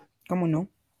Bianca, ¿cómo no?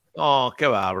 Oh, qué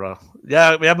bárbaro.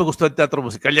 Ya me gustó el teatro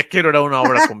musical. Ya quiero ir a una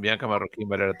obra con Bianca Marroquín,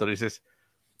 Valeria Torres,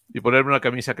 y ponerme una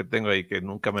camisa que tengo ahí que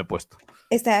nunca me he puesto.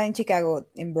 Está en Chicago,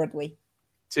 en Broadway.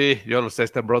 Sí, yo lo sé,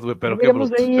 está en Broadway, pero qué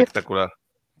espectacular.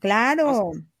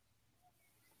 Claro.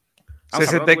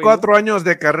 64 años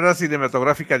de carrera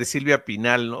cinematográfica de Silvia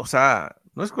Pinal, o sea,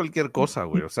 no es cualquier cosa,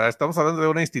 güey, o sea, estamos hablando de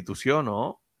una institución,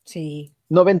 ¿no? Sí.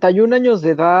 91 años de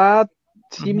edad,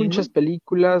 sí, muchas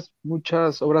películas,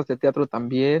 muchas obras de teatro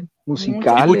también,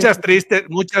 musicales. Y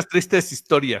muchas tristes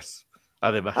historias,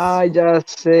 además. Ay, ya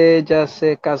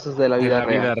sé, casos de la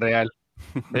vida real.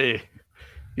 Sí.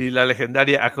 Y la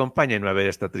legendaria, acompáñenme a ver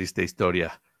esta triste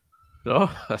historia, ¿no?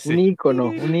 Así. Un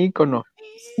ícono.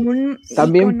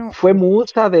 También fue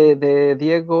musa de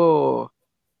Diego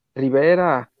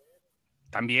Rivera.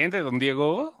 ¿También de don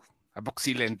Diego? ¿A poco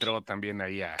sí le entró también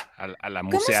ahí a la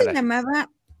museada?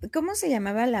 ¿Cómo se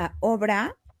llamaba la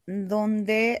obra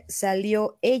donde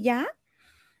salió ella,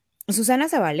 Susana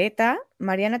Zabaleta,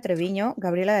 Mariana Treviño,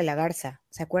 Gabriela de la Garza?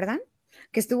 ¿Se acuerdan?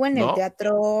 Que estuvo en el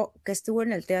teatro,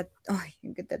 ay,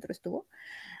 ¿en qué teatro estuvo?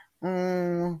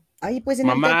 Pues en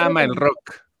Mamá el teatro ama el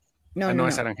rock. No,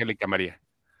 es Angélica María.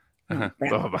 Ajá.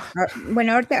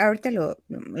 Bueno, ahorita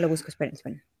lo busco, esperen.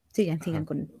 Sigan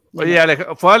con... Oye,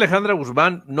 fue Alejandra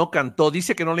Guzmán, no cantó,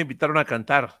 dice que no le invitaron a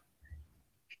cantar.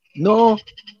 No,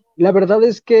 la verdad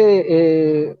es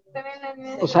que,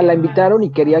 o sea, la invitaron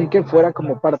y querían que fuera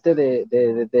como parte del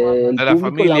la público,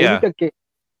 familia. La única que,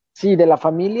 sí, de la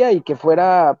familia, y que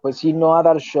fuera, pues sí, no a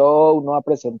dar show, no a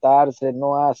presentarse,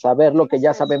 no a saber lo que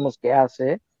ya sabemos que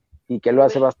hace, y que lo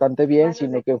hace bastante bien,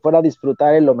 sino que fuera a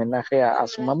disfrutar el homenaje a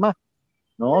su mamá,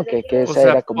 ¿no? Que esa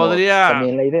era como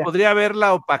también la idea. ¿Podría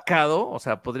haberla opacado? O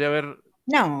sea, podría haber...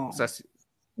 No. O sea,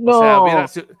 no.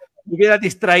 Hubiera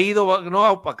distraído, no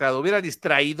opacado, hubiera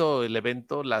distraído el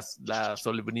evento, la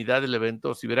solemnidad del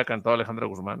evento, si hubiera cantado Alejandra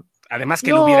Guzmán. Además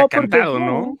que lo hubiera cantado,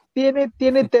 ¿no? Tiene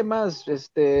temas,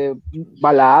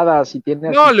 baladas, y tiene...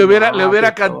 No, le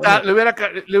hubiera cantado, le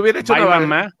hubiera hecho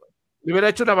una Le hubiera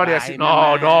hecho una variación.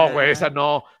 No, güey, esa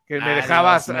no. Que me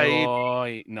dejabas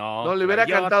ahí. No, le hubiera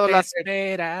cantado la.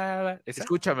 Esperaba.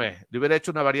 Escúchame, le hubiera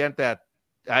hecho una variante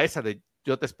a esa de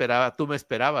yo te esperaba, tú me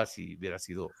esperabas y hubiera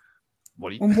sido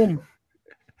bonito. Un boom.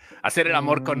 Hacer el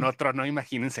amor con otro, ¿no?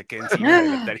 Imagínense que encima de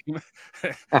la tarima.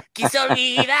 Quise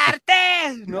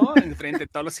olvidarte, ¿no? Enfrente de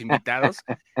todos los invitados.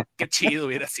 Qué chido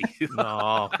hubiera sido.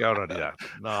 No, qué horroridad.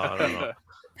 No.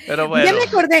 Pero bueno. Ya me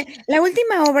acordé, la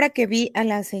última obra que vi a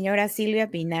la señora Silvia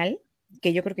Pinal,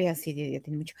 que yo creo que ya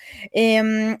tiene mucho,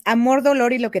 Amor,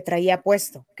 Dolor y lo que traía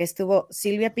puesto, que estuvo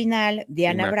Silvia Pinal,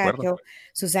 Diana Bracho,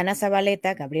 Susana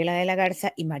Zabaleta, Gabriela de la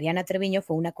Garza y Mariana Treviño.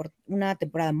 Fue una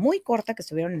temporada muy corta que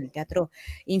estuvieron en el Teatro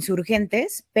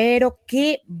Insurgentes, pero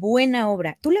qué buena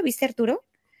obra. ¿Tú la viste, Arturo?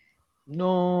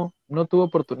 No tuve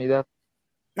oportunidad.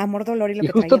 Amor, Dolor y lo y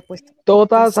que justo traía puesto.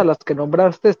 Todas a las que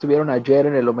nombraste estuvieron ayer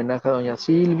en el homenaje a doña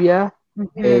Silvia.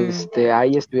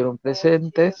 Ahí estuvieron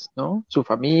presentes, ¿no? Su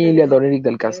familia, don Eric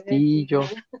del Castillo,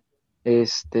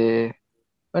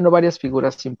 varias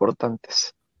figuras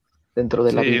importantes dentro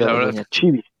de la vida de doña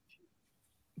Chivi.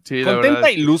 Sí,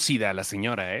 contenta y lúcida la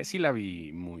señora, ¿eh? Sí la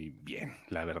vi muy bien,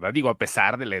 la verdad. Digo, a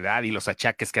pesar de la edad y los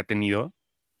achaques que ha tenido,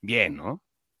 bien, ¿no?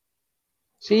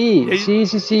 Sí.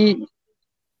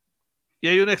 Y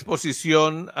hay una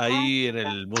exposición ahí en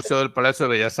el Museo del Palacio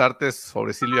de Bellas Artes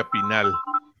sobre Silvia Pinal.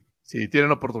 Si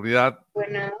tienen oportunidad,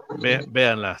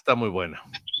 véanla, está muy buena.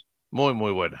 Muy,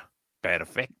 muy buena.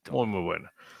 Perfecto. Muy, muy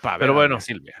buena. Pero bueno,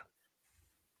 Silvia.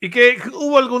 ¿Y que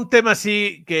hubo algún tema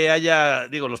así que haya,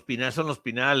 digo, los Pinal son los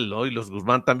Pinal, ¿no? Y los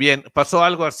Guzmán también. ¿Pasó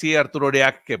algo así, Arturo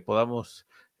Oreac, que podamos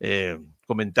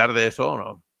comentar de eso o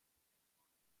no?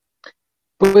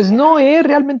 Pues no,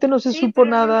 realmente no se supo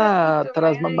nada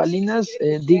tras bambalinas.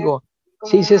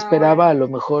 Sí se esperaba a lo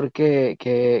mejor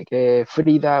que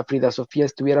Frida Sofía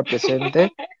estuviera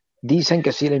presente. Dicen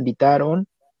que sí la invitaron.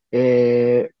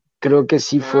 Creo que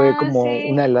sí fue como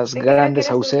una de las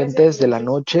grandes ausentes de la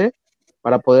noche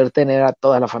para poder tener a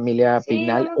toda la familia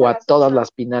Pinal o a todas las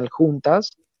Pinal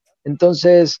juntas.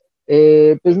 Entonces,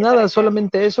 pues nada,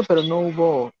 solamente eso, pero no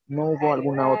hubo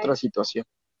alguna otra situación.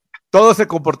 Todos se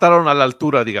comportaron a la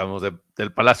altura, digamos,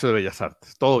 del Palacio de Bellas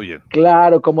Artes. Todo bien.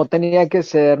 Claro, como tenía que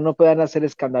ser. No podían hacer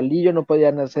escandalillo, no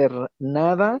podían hacer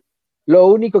nada. Lo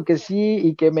único que sí,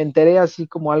 y que me enteré así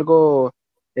como algo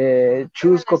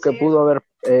chusco que pudo haber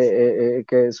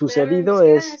que sucedido,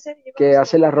 es que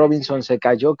Acela Robinson se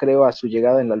cayó, creo, a su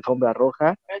llegada en la alfombra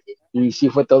roja. Y sí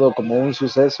fue todo como un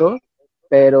suceso.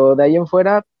 Pero de ahí en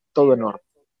fuera, todo en orden.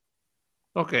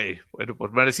 Ok, bueno,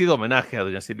 pues merecido homenaje a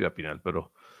doña Silvia Pinal,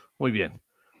 pero muy bien.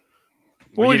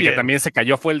 Muy bien. El que también se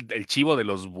cayó fue el chivo de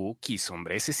los Bukis,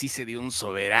 hombre. Ese sí se dio un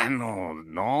soberano,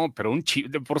 ¿no? Pero un chivo,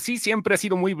 de por sí siempre ha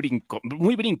sido muy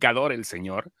brincador el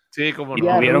señor. Sí, como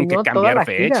no. Tuvieron que cambiar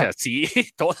fechas, sí,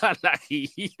 toda la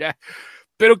gira.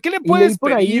 Pero ¿qué le puedes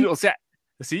pedir? Ahí, o sea,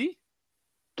 ¿sí?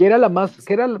 Que era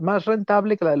más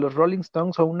rentable que la de los Rolling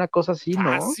Stones o una cosa así,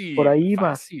 fácil, ¿no? Por ahí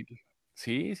va. Sí.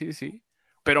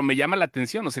 Pero me llama la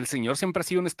atención, o sea, el señor siempre ha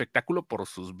sido un espectáculo por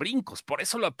sus brincos, por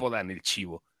eso lo apodan el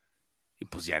chivo. Y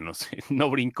pues ya no sé, no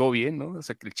brincó bien, ¿no? O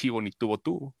sea, que el chivo ni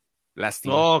tuvo.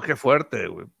 Lástima. No, qué fuerte,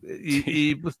 güey.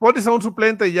 Y pues pones a un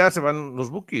suplente y ya se van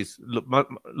los Bukis.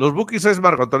 Los Bukis es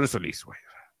Marco Antonio Solís, güey.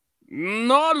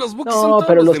 No, los Bukis son todos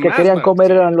pero los demás, que querían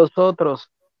comer eran los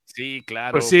otros. Sí,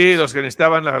 claro. Pues sí, los que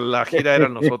necesitaban la gira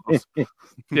eran nosotros.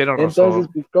 Tienen razón.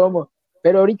 Entonces, pues, ¿cómo?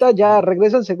 Pero ahorita ya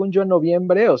regresan, según yo, en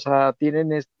noviembre, o sea,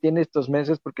 tienen estos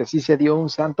meses, porque sí se dio un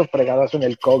santo fregadazo en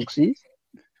el coxis.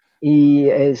 Y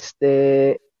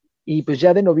pues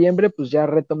ya de noviembre, pues ya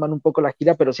retoman un poco la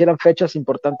gira, pero sí eran fechas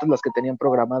importantes las que tenían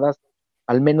programadas,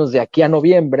 al menos de aquí a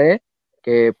noviembre,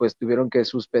 que pues tuvieron que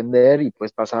suspender y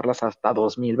pues pasarlas hasta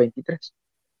 2023.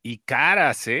 Y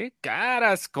caras,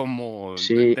 caras como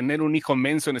tener un hijo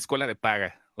menso en escuela de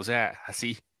paga. O sea,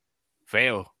 así,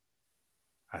 feo.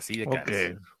 Así de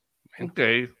caras.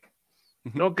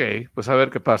 Ok, pues a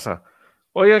ver qué pasa.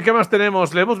 Oigan, ¿qué más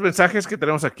tenemos? ¿Leemos mensajes que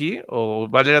tenemos aquí? O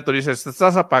Valeria Torices,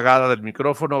 ¿estás apagada del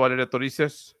micrófono, Valeria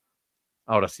Torices?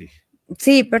 Ahora sí.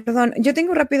 Sí, perdón, yo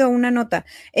tengo rápido una nota.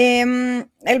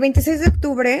 El 26 de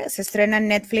octubre se estrena en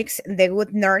Netflix The Good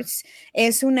Nurse.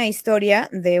 Es una historia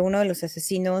de uno de los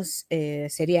asesinos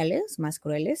seriales más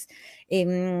crueles,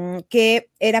 que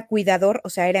era cuidador, o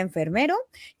sea, era enfermero,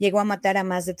 llegó a matar a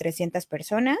más de 300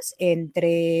 personas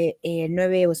entre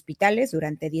 9 hospitales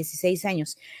durante 16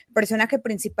 años. El personaje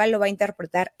principal lo va a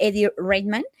interpretar Eddie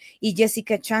Redmayne y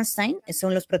Jessica Chastain,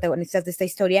 son los protagonistas de esta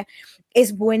historia.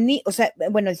 Es buenísimo, o sea,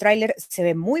 bueno, el tráiler se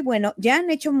ve muy bueno. Ya han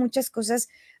hecho muchas cosas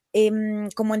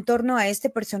como en torno a este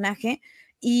personaje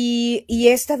y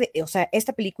esta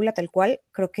película tal cual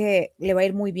creo que le va a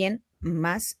ir muy bien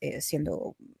más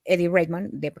siendo Eddie Redmayne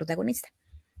de protagonista.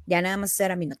 Ya nada más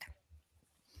era mi nota.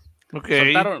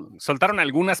 Okay. Soltaron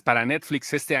algunas para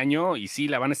Netflix este año y sí,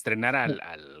 la van a estrenar al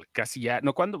casi ya.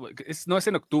 No, ¿cuándo? No es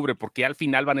en octubre, porque al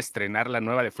final van a estrenar la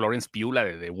nueva de Florence Pugh, la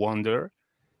de The Wonder.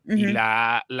 Y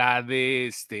la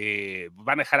de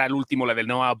van a dejar al último la de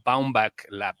Noah Baumbach,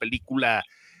 la película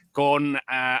con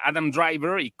Adam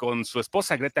Driver y con su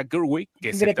esposa Greta Gerwig,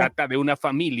 que se trata de una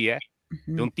familia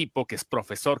de un tipo que es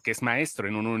profesor, que es maestro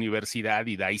en una universidad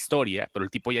y da historia, pero el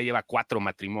tipo ya lleva 4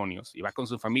 matrimonios y va con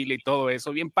su familia y todo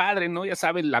eso, bien padre, ¿no? Ya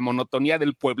saben, la monotonía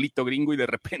del pueblito gringo y de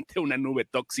repente una nube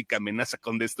tóxica amenaza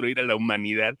con destruir a la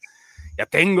humanidad. Ya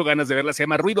tengo ganas de verla, se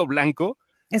llama Ruido Blanco.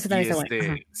 Eso también está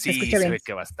bueno. Sí, se ve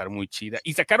que va a estar muy chida.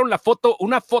 Y sacaron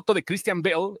una foto de Christian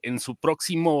Bale en su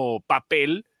próximo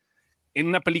papel en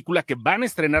una película que van a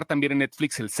estrenar también en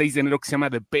Netflix el 6 de enero que se llama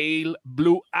The Pale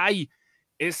Blue Eye.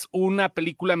 Es una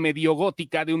película medio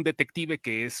gótica de un detective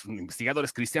que es un investigador,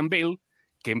 es Christian Bale,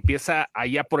 que empieza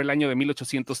allá por el año de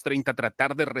 1830 a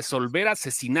tratar de resolver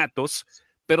asesinatos,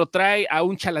 pero trae a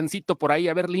un chalancito por ahí,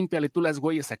 a ver, límpiale tú las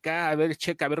huellas acá, a ver,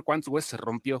 checa, a ver cuántos huesos se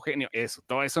rompió, Eugenio, eso,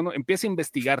 todo eso, ¿no? Empieza a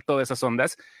investigar todas esas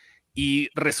ondas y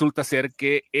resulta ser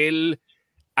que el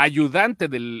ayudante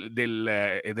del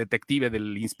detective,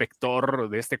 del inspector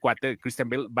de este cuate, de Christian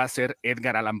Bale, va a ser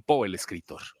Edgar Allan Poe, el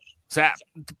escritor. O sea,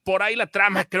 por ahí la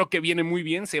trama creo que viene muy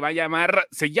bien. Se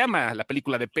llama la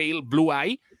película de Pale Blue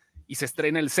Eye y se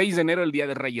estrena el 6 de enero, el Día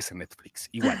de Reyes en Netflix.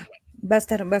 Igual. Va a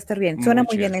estar bien. Suena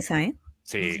muy bien esa, ¿eh?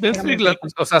 Sí. Netflix,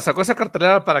 ¿sacó esa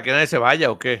cartelera para que nadie se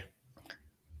vaya o qué?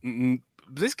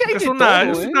 Es que es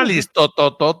una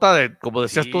listototota de, como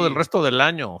decías tú, del resto del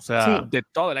año. O sea, sí, de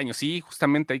todo el año, sí,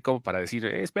 justamente ahí como para decir,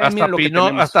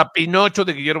 hasta Pinocho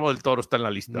de Guillermo del Toro está en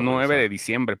la lista. 9 de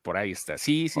diciembre, por ahí está.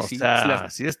 Sí. O sea,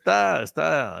 sí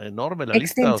está enorme la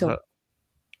lista. O sea,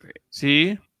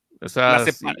 sí. O sea,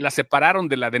 la separaron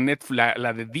de la de Netflix,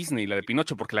 la de Disney, la de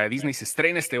Pinocho, porque la de Disney se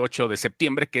estrena este 8 de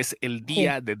septiembre, que es el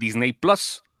día de Disney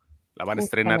Plus. La van a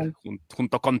estrenar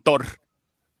junto con Thor,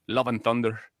 Love and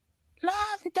Thunder. Love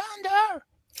and Thunder.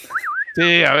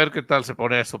 Sí, a ver qué tal se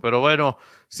pone eso, pero bueno,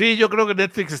 sí, yo creo que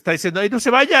Netflix está diciendo, ¡ay, no se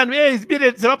vayan!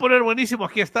 Miren, se va a poner buenísimo,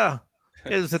 aquí está.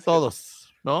 Quédense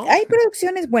todos, ¿no? Hay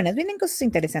producciones buenas, vienen cosas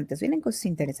interesantes.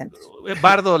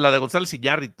 Bardo, la de González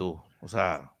Iñárritu, o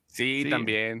sea... Sí,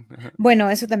 también. Bueno,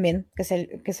 eso también,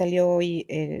 que salió hoy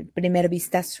el primer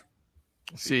vistazo.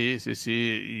 Sí,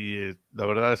 y la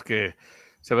verdad es que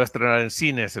se va a estrenar en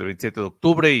cines el 27 de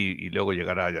octubre y luego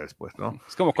llegará ya después, ¿no?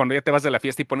 Es como cuando ya te vas de la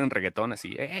fiesta y ponen reggaetón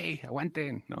así, ¡ey,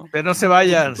 aguanten! ¿no? Pero no se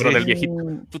vayan. Pero del viejito.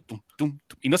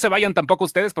 Y no se vayan tampoco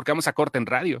ustedes porque vamos a corte en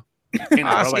radio. Sí,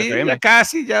 ya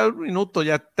casi, ya un minuto,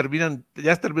 ya terminó,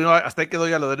 hasta ahí quedó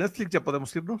ya lo de Netflix, ya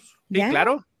podemos irnos. Sí,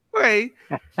 claro. Güey,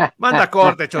 manda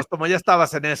corte, Chostomo, ya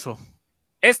estabas en eso.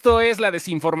 Esto es la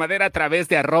desinformadera a través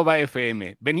de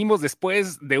 @FM. Venimos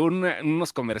después de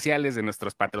unos comerciales de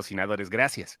nuestros patrocinadores.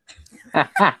 Gracias.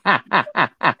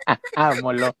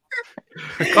 Molo.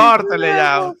 Córtale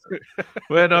ya.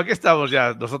 Bueno, aquí estamos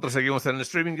ya. Nosotros seguimos en el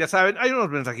streaming, ya saben. Hay unos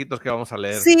mensajitos que vamos a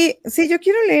leer. Sí, yo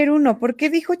quiero leer uno. ¿Por qué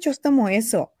dijo Chostomo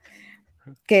eso?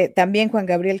 Que también Juan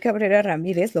Gabriel Cabrera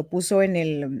Ramírez lo puso en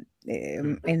el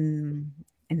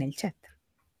chat.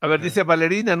 A ver, dice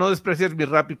Valerina, no desprecies mi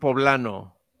rap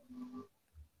poblano.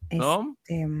 ¿No?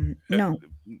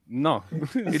 No.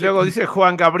 Y luego dice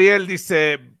Juan Gabriel,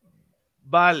 dice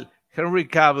Val, Henry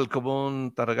Cavill como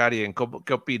un Targaryen,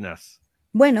 ¿qué opinas?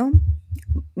 Bueno.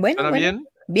 ¿Suena bien?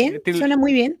 Bien, suena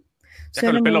muy bien. Ya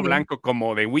con el pelo blanco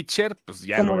como de Witcher, pues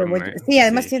ya como sí,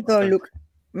 además tiene todo el look.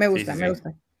 Me gusta.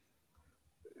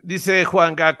 Dice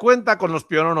Juanga, cuenta con los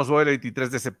piononos el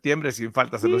 23 de septiembre, sin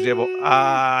falta se los llevo.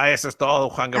 Eso es todo,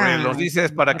 Juan Gabriel. Los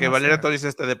dices para que Valeria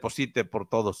Torices te deposite por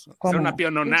todos. Es una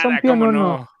piononada, ¿cómo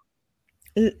no?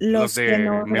 Los de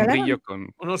membrillo con...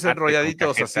 Unos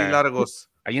enrolladitos así largos.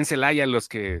 Ahí en Celaya los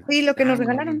que... Sí, lo que nos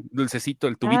regalaron. Dulcecito,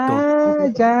 el tubito.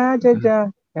 Ya.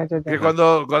 Que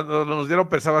cuando nos dieron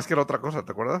pensabas que era otra cosa,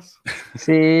 ¿te acuerdas?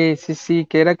 Sí,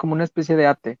 que era como una especie de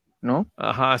ate, ¿no?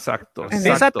 Ajá, exacto.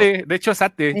 Es ate, de hecho es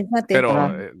ate.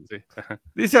 Pero, sí.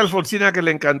 Dice Alfonsina que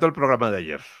le encantó el programa de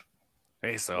ayer.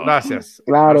 Eso. Gracias.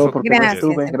 Claro, porque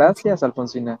estuve. Gracias,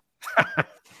 Alfonsina.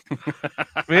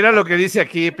 Mira lo que dice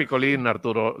aquí Picolín,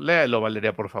 Arturo. Léelo,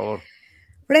 Valeria, por favor.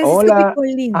 Francisco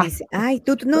Picolín dice,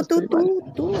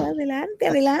 tú,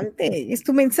 adelante. Es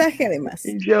tu mensaje, además.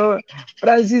 Yo,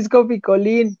 Francisco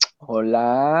Picolín,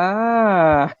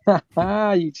 hola.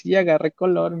 Ay, sí, agarré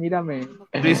color, mírame.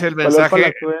 Dice el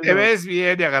mensaje, te ves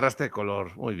bien y agarraste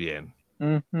color. Muy bien.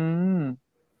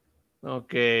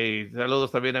 Ok,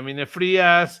 saludos también a Mine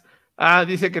Frías.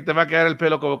 Dice que te va a quedar el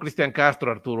pelo como Cristian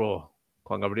Castro, Arturo.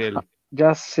 Juan Gabriel.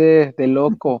 Ya sé, de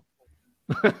loco.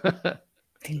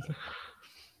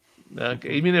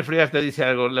 Okay. Y Mine Frías te dice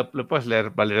algo, ¿le puedes leer,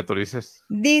 Valeria Torices?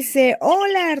 Dice,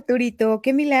 hola Arturito,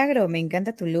 qué milagro, me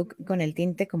encanta tu look con el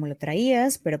tinte como lo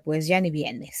traías, pero pues ya ni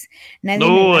vienes. Nadie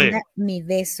me manda mi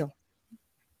beso.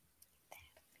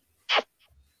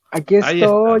 Aquí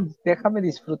estoy, déjame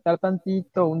disfrutar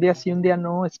tantito, un día sí, un día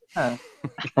no.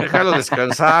 Déjalo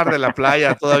descansar de la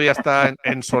playa, todavía está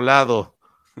ensolado,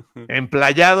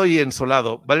 emplayado y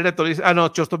ensolado. Valeria Torices,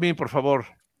 Chostomín, por favor.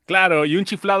 Claro, y un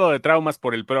chiflado de traumas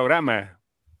por el programa.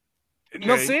 Okay.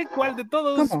 No sé cuál de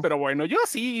todos, pero bueno, yo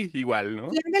sí, igual, ¿no?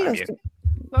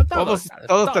 No,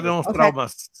 todos tenemos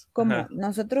traumas. ¿Cómo? Ajá.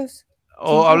 ¿Nosotros?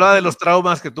 ¿O hablaba de los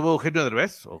traumas que tuvo Eugenio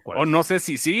Derbez? O no sé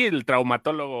si sí, el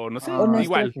traumatólogo, no sé,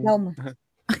 igual.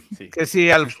 Sí. Que sí,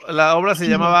 la obra se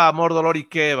llamaba Amor, Dolor y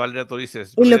qué, Valeria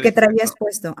Torices. Y lo que te habías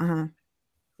puesto, ajá.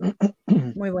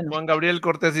 Muy bueno. Juan Gabriel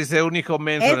Cortés dice, un hijo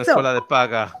menso en la escuela de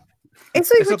paga.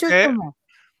 ¿Eso qué? ¿Cómo?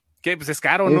 ¿Qué? Pues es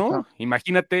caro, ¿no?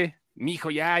 Imagínate, mi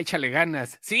hijo, ya échale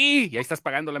ganas. Sí, ya estás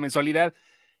pagando la mensualidad.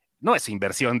 No es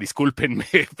inversión, discúlpenme,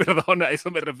 perdona, a eso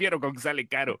me refiero con que sale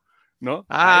caro, ¿no?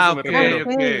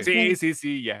 Okay.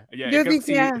 Sí, ya. Yo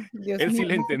dije, él sí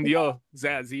le entendió. O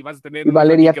sea, sí vas a tener. Y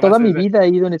Valeria, toda mi vida he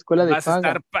ido en escuela de paga. Vas a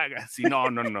estar paga. Sí, no.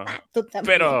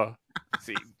 Pero,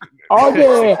 sí.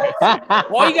 ¡Oye!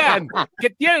 Oigan, ¿qué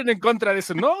tienen en contra de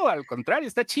eso? No, al contrario,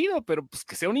 está chido, pero pues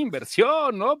que sea una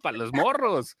inversión, ¿no? Para los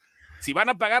morros. Si van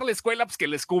a pagar la escuela, pues que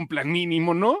les cumplan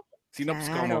mínimo, ¿no? Si no, pues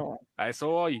como, a eso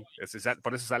voy.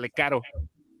 Por eso sale caro.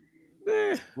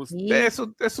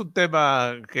 Es un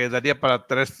tema que daría para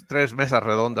tres mesas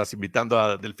redondas, invitando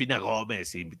a Delfina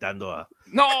Gómez, invitando a...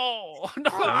 ¡No!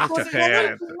 Mucha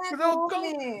gente.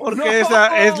 Porque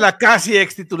es la casi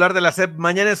ex titular de la SEP.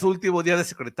 Mañana es su último día de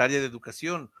secretaria de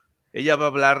Educación. Ella va a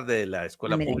hablar de la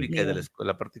escuela pública y de la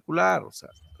escuela particular, o sea,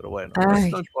 pero bueno,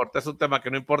 no importa, es un tema que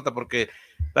no importa porque,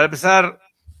 para empezar,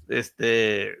 pues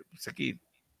aquí,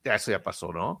 eso ya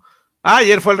pasó, ¿no?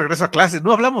 Ayer fue el regreso a clases,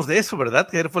 no hablamos de eso, ¿verdad?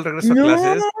 Que ayer fue el regreso a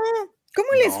clases. ¿Cómo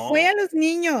les fue a los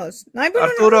niños?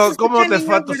 Arturo, ¿cómo les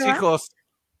fue a tus hijos?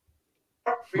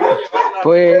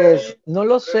 Pues, no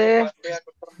lo sé.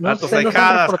 A tus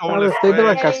ahijadas, ¿cómo les fue? Estoy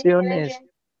de vacaciones.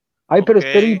 Ay, pero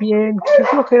esperen bien, qué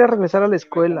flojera regresar a la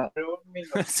escuela.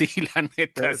 Sí, la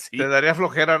neta, sí. Te daría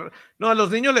flojera. No, a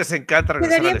los niños les encanta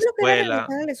regresar a la escuela.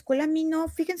 Regresar a la escuela, a mí no.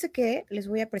 Fíjense que les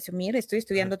voy a presumir, estoy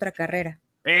estudiando otra carrera.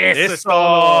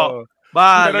 ¡Eso!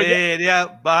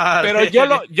 Valeria. Pero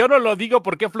yo no lo digo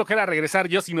porque flojera regresar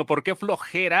yo, sino porque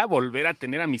flojera volver a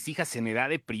tener a mis hijas en edad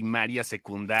de primaria,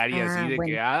 secundaria, así de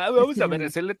que vamos a ver,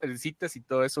 hacerle citas y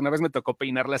todo eso. Una vez me tocó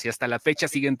peinarlas y hasta la fecha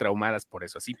siguen traumadas por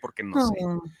eso, así porque no sé.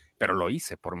 Pero lo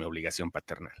hice por mi obligación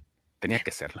paternal. Tenía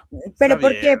que hacerlo. Pero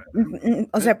 ¿por qué?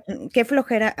 O sea, ¿qué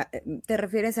flojera te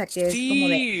refieres a que es como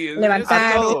de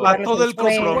levantar? A todo el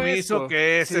compromiso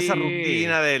que es esa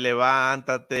rutina de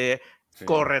levántate,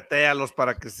 corretéalos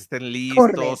para que se estén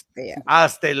listos,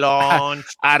 hazte lunch,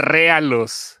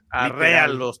 arréalos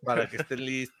para que estén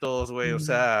listos, güey, o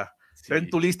sea,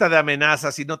 ten tu lista de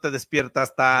amenazas, si no te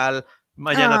despiertas tal,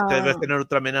 mañana te debes tener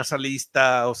otra amenaza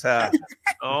lista, o sea,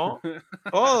 ¿no?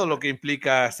 Todo lo que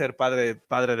implica ser padre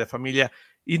de familia,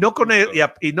 y no con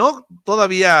y no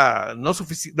todavía, no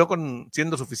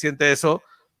siendo suficiente eso,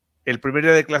 el primer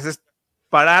día de clases,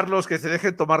 pararlos, que se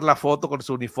dejen tomar la foto con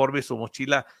su uniforme y su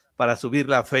mochila para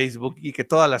subirla a Facebook y que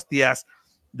todas las tías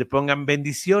le pongan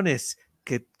bendiciones,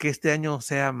 que este año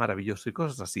sea maravilloso y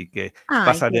cosas así que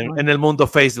pasan en el mundo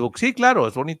Facebook. Sí, claro,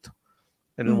 es bonito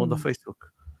en el mundo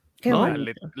Facebook. ¿No?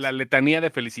 La letanía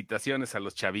de felicitaciones a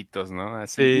los chavitos, ¿no?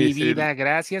 Así, mi vida,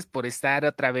 gracias por estar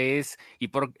otra vez y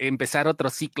por empezar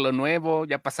otro ciclo nuevo,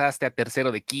 ya pasaste a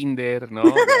tercero de kinder, ¿no?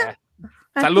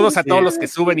 Saludos a todos los que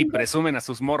suben y presumen a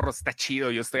sus morros, está chido,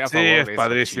 yo estoy a favor de eso. Sí, es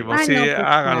padrísimo,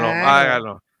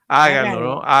 háganlo.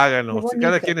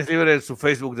 Cada quien es libre en su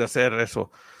Facebook de hacer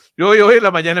eso. Yo hoy en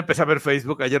la mañana empecé a ver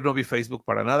Facebook, ayer no vi Facebook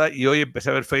para nada, y hoy empecé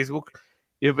a ver Facebook,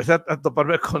 y empecé a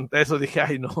toparme con eso, dije,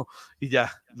 ay no, y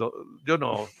ya, yo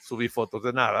no subí fotos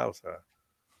de nada, o sea,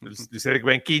 dice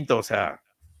en quinto, o sea,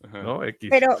 ¿no?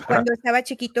 Pero cuando estaba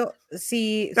chiquito,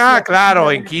 sí. Claro,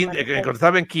 cuando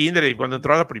estaba en kinder y cuando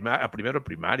entró a primero de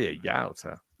primaria y ya, o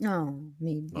sea.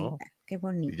 Mi vida, qué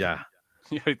bonito. Y ya.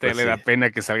 Y ahorita pues le da pena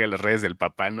que salgan las redes del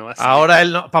papá, ¿no? Así. Ahora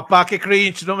él no, papá, qué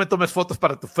cringe, no me tomes fotos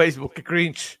para tu Facebook, qué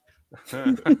cringe. Sí,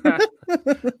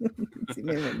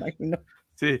 me imagino.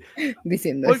 Sí.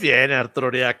 Diciendo muy eso. Bien,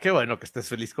 Arturia, qué bueno que estés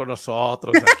feliz con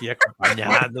nosotros, aquí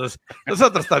acompañándonos.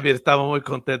 Nosotros también estamos muy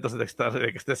contentos de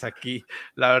que estés aquí,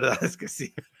 la verdad es que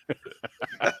sí.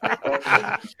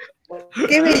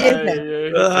 ¡Qué belleza!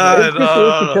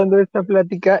 Estoy escuchando esta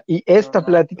plática y esta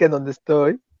plática en donde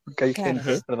estoy, porque hay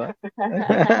gente, ¿verdad?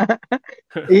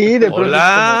 Y de pronto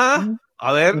 ¡Hola! Como...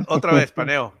 A ver, otra vez,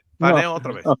 paneo. Paneo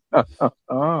otra vez.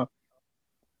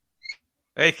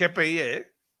 ¡Ey, GPI,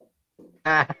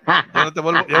 Ya no te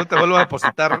vuelvo a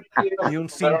depositar ni un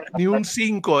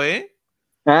 5, ¿eh?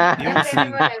 Ni un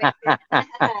 5.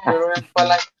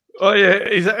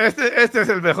 Oye, este es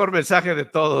el mejor mensaje de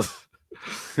todos.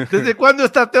 ¿Desde cuándo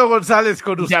está Teo González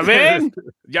con ustedes?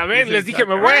 Ya ven, les dije,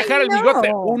 me voy a dejar el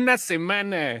bigote una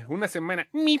semana.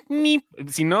 Mip.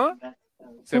 Si no,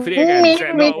 se friegan. O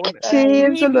sea, no, sí,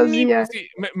 eso lo hacía.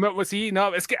 Sí,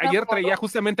 no, es que ayer traía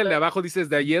justamente el de abajo, dices,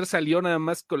 de ayer salió nada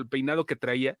más con el peinado que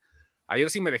traía. Ayer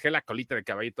sí me dejé la colita de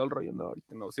caballo y todo el rollo. No,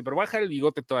 ahorita no. Sí, pero voy a dejar el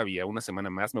bigote todavía, una semana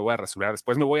más. Me voy a rasurar.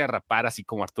 Después me voy a rapar, así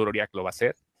como Arturo Uriac lo va a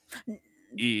hacer.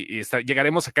 Y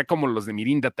llegaremos acá como los de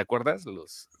Mirinda, ¿te acuerdas?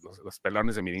 Los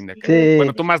pelones de Mirinda. Acá. Sí.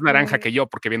 Bueno, tú más naranja que yo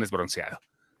porque vienes bronceado.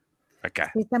 Acá.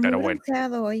 Está muy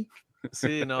bronceado hoy.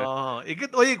 Sí, no.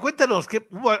 Oye, cuéntanos,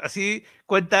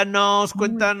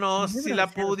 cuéntanos si la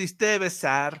pudiste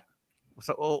besar. O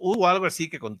sea, ¿hubo algo así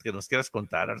que nos quieras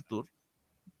contar, Artur?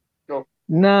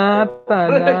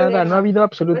 Nada, no ha habido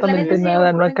absolutamente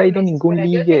nada, no ha caído ningún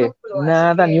ligue,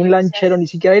 nada, ni un lanchero, ni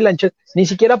siquiera hay lanchero, ni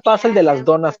siquiera pasa el de las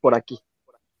donas por aquí.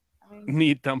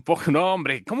 Ni tampoco, no,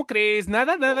 hombre, ¿cómo crees?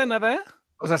 Nada.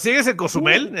 O sea, ¿sigues en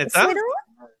Cozumel, neta? ¿Cero?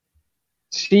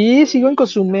 Sí, sigo en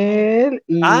Cozumel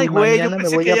y ay, güey, yo mañana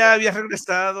pensé que ya habías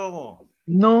regresado.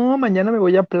 No, mañana me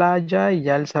voy a playa y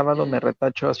ya el sábado me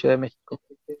retacho a Ciudad de México.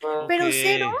 Pero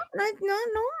cero, no,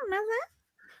 nada.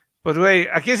 Pues, güey,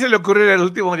 ¿a quién se le ocurrió el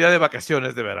último día de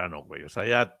vacaciones de verano, güey? O sea,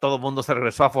 ya todo el mundo se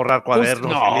regresó a forrar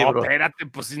cuadernos y libros. No, espérate,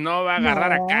 pues si no va a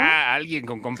agarrar acá a alguien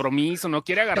con compromiso, no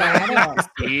quiere agarrar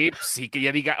sí, que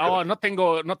ya diga, no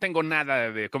tengo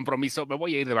nada de compromiso, me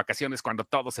voy a ir de vacaciones cuando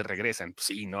todos se regresan. Pues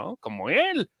sí, ¿no? Como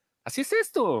él. Así es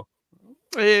esto.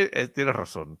 Tienes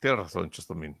razón,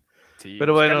 Chostomín. Sí,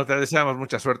 pero bueno, te deseamos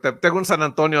mucha suerte. Tengo un San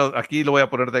Antonio aquí, lo voy a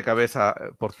poner de cabeza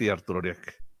por ti, Arturo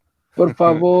Uriac. Por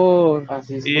favor.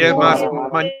 Y es más,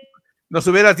 nos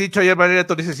hubieras dicho ayer, Valeria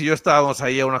Torices y yo estábamos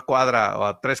ahí a una cuadra o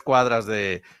a 3 cuadras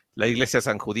de la iglesia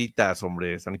San Juditas,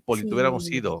 hombre, San Hipólito,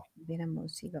 hubiéramos ido.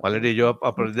 Valeria y yo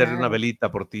a prenderle una velita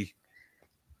por ti.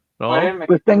 ¿No?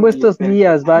 Pues tengo estos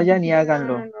días, vayan y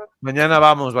háganlo. Mañana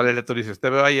vamos, Valeria Torices, te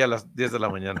veo ahí a las 10 de la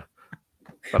mañana.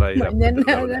 Para ir mañana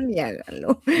hagan y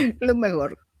háganlo, lo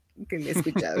mejor que le he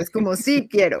escuchado, es como, sí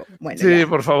quiero. Bueno, sí, ya.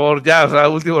 por favor, ya, o sea,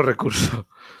 último recurso.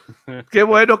 Qué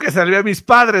bueno que salvé a mis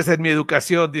padres en mi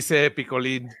educación, dice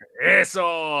Picolín.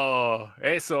 Eso.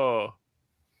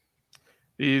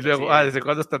 Y luego, ¿desde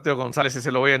cuándo está Teo González?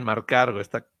 Ese lo voy a enmarcar, güey,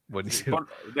 está buenísimo.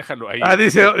 Déjalo ahí.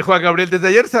 Dice Juan Gabriel, desde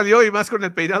ayer salió y más con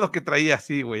el peinado que traía,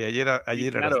 sí, güey, ayer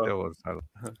era Teo González.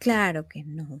 Claro que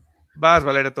no. Vas,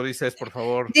 Valeria Torices, por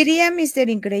favor. Diría Mister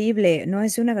Increíble, no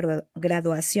es una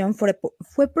graduación, fue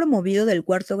promovido del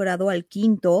 4º grado al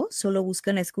 5º, solo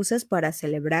buscan excusas para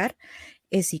celebrar,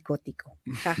 es psicótico.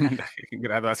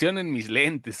 Graduación en mis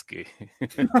lentes, que...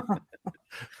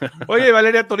 Oye,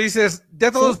 Valeria Torices,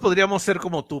 ya todos podríamos ser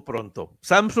como tú pronto.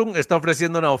 Samsung está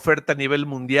ofreciendo una oferta a nivel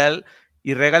mundial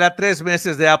y regala 3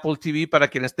 meses de Apple TV para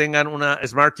quienes tengan una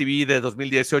Smart TV de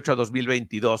 2018 a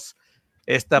 2022.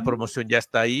 Esta promoción ya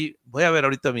está ahí. Voy a ver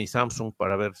ahorita mi Samsung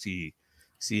para ver si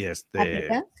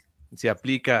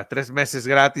aplica 3 meses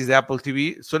gratis de Apple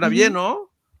TV. Suena bien,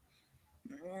 ¿no?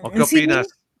 ¿O qué opinas?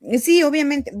 Sí,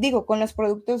 obviamente. Digo, con los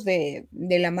productos de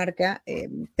la marca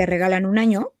te regalan 1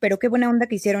 año, pero qué buena onda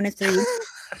que hicieron este día.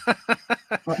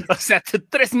 O sea,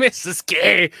 3 meses,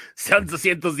 ¿qué? Son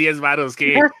 210 varos,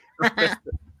 ¿qué?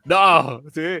 No,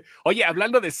 sí. Oye,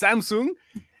 hablando de Samsung,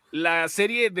 la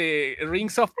serie de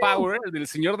Rings of Power, del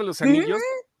Señor de los Anillos,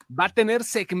 va a tener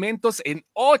segmentos en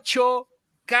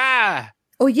 8K.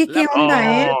 Oye, ¿qué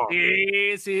onda,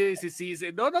 Sí.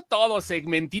 No todos,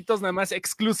 segmentitos nada más,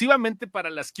 exclusivamente para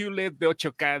las QLED de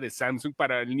 8K de Samsung,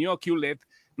 para el Neo QLED,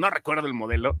 no recuerdo el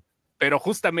modelo, pero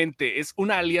justamente es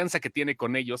una alianza que tiene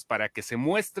con ellos para que se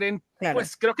muestren,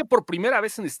 pues creo que por primera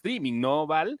vez en streaming, ¿no,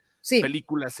 Val? Sí.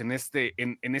 Películas en esta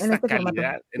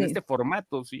calidad, formato. En este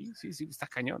formato, sí, está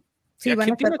cañón. Sí,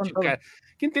 ¿Quién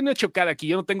tiene 8K aquí?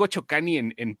 Yo no tengo 8K ni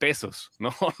en pesos,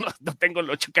 no tengo el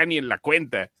 8K ni en la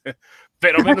cuenta,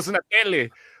 pero menos una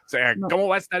tele. O sea, ¿cómo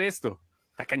va a estar esto?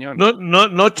 Está cañón.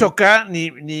 No choca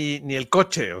ni el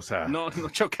coche, o sea. No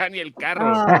choca ni el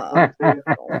carro.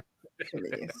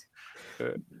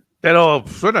 Pero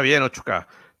suena bien 8K.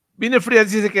 Vine Frías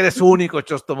dice que eres único,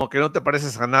 Chostomo, que no te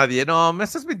pareces a nadie. No, me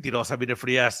estás mentirosa, Vine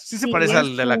Frías. Sí se parece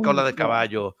al de la cola de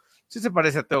caballo. Sí se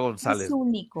parece a Teo González. Es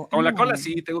único. Con la cola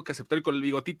sí, tengo que aceptar, y con el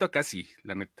bigotito casi,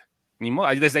 la neta. Ni modo,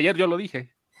 desde ayer yo lo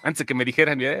dije. Antes de que me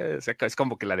dijeran, es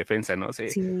como que la defensa, ¿no? Sí,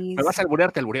 me vas a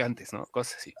alburear, te albureo antes, ¿no?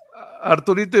 Cosas así.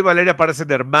 Arturito y Valeria parecen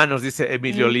hermanos, dice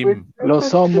Emilio Lim. Lo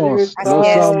somos.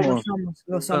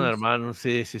 Son hermanos,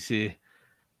 sí.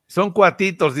 Son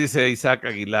cuatitos, dice Isaac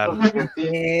Aguilar.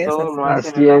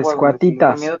 Así es,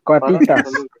 cuatitas.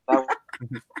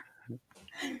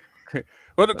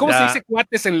 Bueno, ¿cómo se dice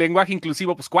cuates en lenguaje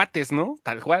inclusivo? Pues cuates, ¿no?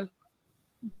 Tal cual.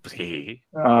 Sí.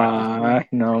 Ay,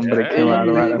 no, hombre, qué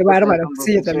bárbaro. Qué bárbaro.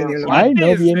 Sí, yo también digo. Ay,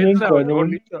 no, vienen con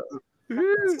un...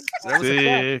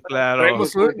 Sí, claro.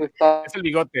 Es el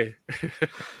bigote.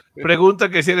 Pregunta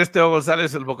que si eres Teo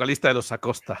González, el vocalista de Los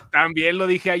Acosta. También lo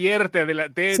dije ayer, te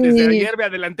adelanté. Sí. Desde ayer me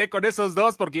adelanté con esos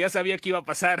dos porque ya sabía que iba a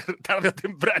pasar tarde o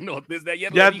temprano. Desde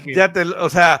ayer lo dije.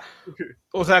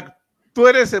 O sea, tú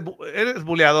eres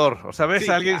buleador. O sea, ves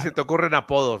a alguien y se te ocurren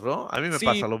apodos, ¿no? A mí me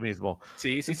pasa lo mismo.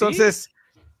 Sí. Entonces,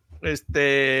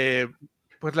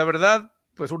 pues la verdad,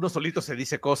 pues uno solito se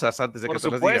dice cosas antes de que te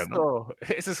las digan, ¿no?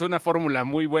 Esa es una fórmula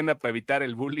muy buena para evitar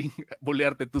el bullying,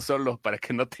 bulearte tú solo para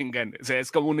que no tengan, o sea,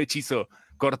 es como un hechizo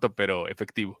corto pero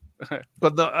efectivo.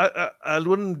 Cuando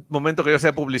algún momento que yo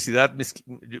hacía publicidad,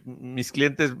 mis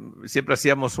clientes siempre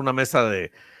hacíamos una mesa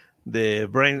de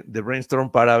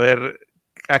brainstorm para ver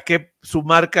su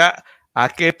marca a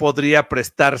qué podría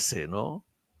prestarse, ¿no?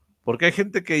 Porque hay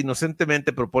gente que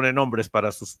inocentemente propone nombres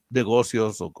para sus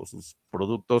negocios o con sus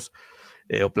productos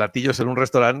o platillos en un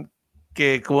restaurante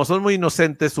que, como son muy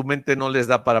inocentes, su mente no les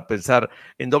da para pensar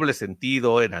en doble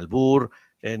sentido, en albur,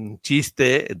 en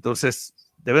chiste. Entonces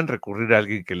deben recurrir a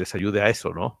alguien que les ayude a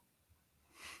eso, ¿no?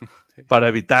 Para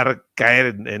evitar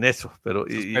caer en eso. Pero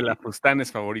sus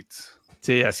pelafustanes favoritos.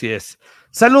 Sí, así es.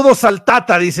 Saludos al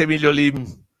Tata, dice Emilio Lim.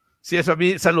 Sí, eso a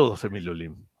mí. Saludos, Emilio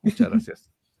Lim. Muchas gracias.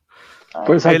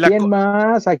 Pues ¿a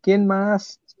quién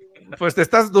más? Pues te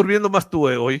estás durmiendo más tú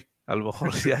hoy, a lo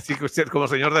mejor, sí, así como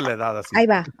señor de la edad. Así. Ahí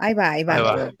va.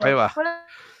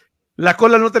 La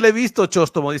cola no te la he visto,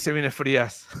 Chóstomo, dice Viene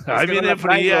Frías. Ahí viene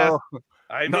Frías.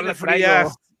 Ahí no viene la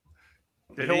Frías.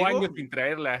 Te llevo años sin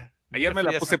traerla. Ayer me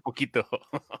la puse poquito.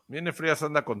 Viene Frías,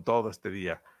 anda con todo este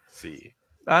día. Sí.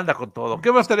 Anda con todo.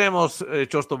 ¿Qué más tenemos,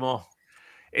 Chóstomo?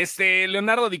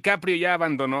 Leonardo DiCaprio ya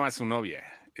abandonó a su novia.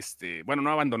 Bueno,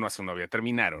 no abandonó a su novia,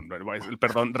 terminaron.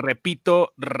 Perdón,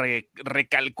 repito,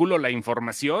 recalculo la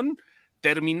información.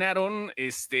 Terminaron,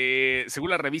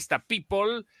 según la revista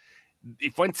People,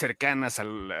 y fuentes cercanas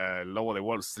al lobo de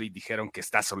Wall Street dijeron que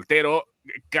está soltero.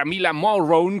 Camila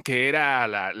Mulroney, que era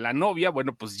la novia,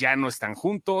 bueno, pues ya no están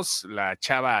juntos. La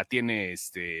chava tiene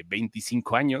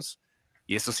 25 años.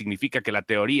 Y eso significa que la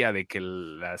teoría de que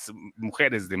las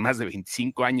mujeres de más de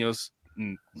 25 años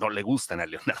no le gustan a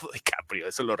Leonardo DiCaprio,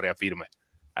 eso lo reafirma.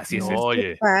 Así es.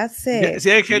 Oye, pase. Sí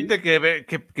hay gente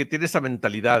que tiene esa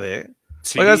mentalidad, ¿eh?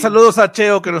 Sí. Oigan, saludos a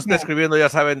Cheo que nos está escribiendo, ya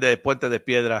saben, de Puente de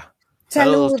Piedra.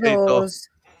 Saludos.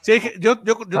 Sí, yo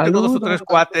tengo 2 o 3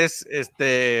 cuates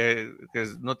que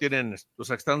no tienen, o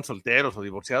sea, que están solteros o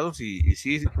divorciados y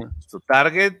sí, su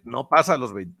target no pasa a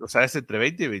los 20, o sea, es entre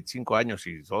 20 y 25 años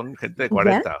y son gente de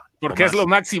 40. Porque es lo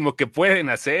máximo que pueden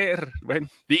hacer. Bueno,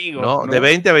 digo. No, de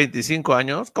 20 a 25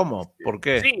 años, ¿cómo? ¿Por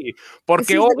qué? Sí,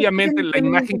 porque obviamente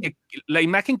la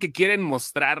imagen que quieren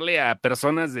mostrarle a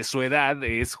personas de su edad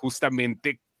es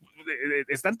justamente...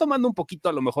 están tomando un poquito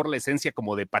a lo mejor la esencia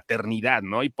como de paternidad,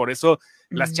 ¿no? Y por eso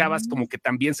las chavas como que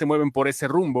también se mueven por ese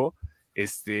rumbo.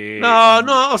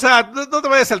 No, o sea, no te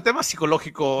vayas al tema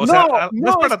psicológico, o sea,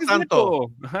 no es para tanto.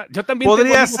 Yo también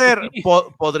podría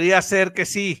ser que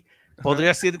sí,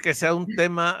 podría ser que sea un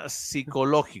tema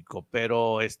psicológico,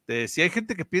 pero si hay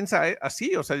gente que piensa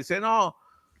así, o sea, dice, no,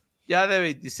 ya de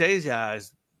 26 ya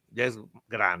es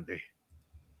grande.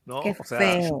 ¿No? Qué o sea,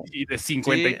 feo. Y de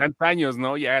 50 y tantos años,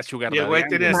 ¿no? Ya sugar dadeando. Y el güey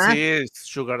tiene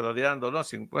sugar dadeando, ¿no?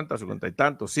 50 y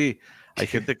tantos, sí. Hay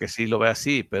gente que sí lo ve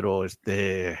así, pero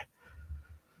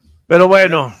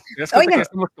bueno. Oigan, que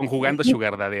estamos conjugando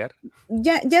sugar dadear.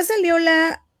 Ya salió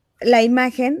la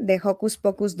imagen de Hocus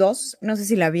Pocus 2, no sé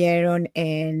si la vieron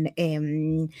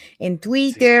en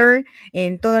Twitter,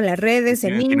 en todas las redes,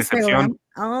 en Instagram.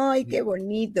 Ay, qué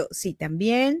bonito. Sí,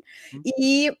 también.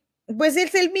 Y pues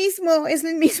es el mismo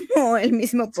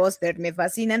póster, me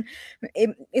fascinan.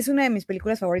 Es una de mis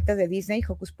películas favoritas de Disney,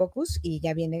 Hocus Pocus, y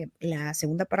ya viene la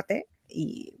segunda parte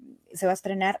y se va a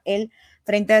estrenar el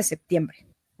 30 de septiembre.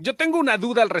 Yo tengo una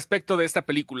duda al respecto de esta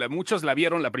película. Muchos la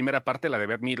vieron, la primera parte, la de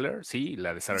Bette Midler, sí,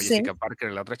 la de Sarah Jessica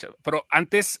Parker, la otra, pero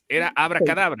antes era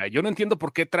Abracadabra. Yo no entiendo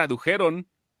por qué tradujeron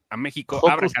a México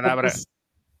Abracadabra.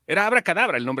 Era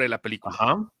Abracadabra el nombre de la película.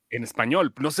 Ajá. En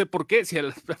español. No sé por qué, si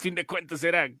a fin de cuentas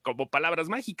era como palabras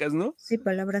mágicas, ¿no? Sí,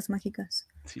 palabras mágicas.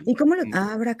 Sí. ¿Y cómo lo...?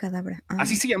 Abracadabra.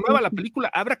 Así se llamaba la película,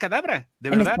 Abracadabra, de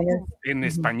verdad. En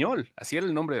español. español. Así era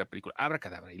el nombre de la película,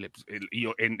 Abracadabra. Y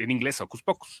en inglés, Hocus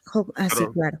Pocus. Sí,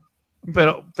 claro.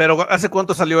 Pero ¿hace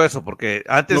cuánto salió eso? Porque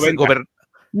antes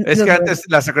Es que antes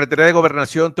la Secretaría de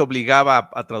Gobernación te obligaba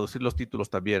a traducir los títulos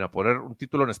también, a poner un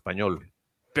título en español.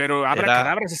 ¿Pero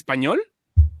Abracadabra es español?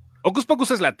 Hocus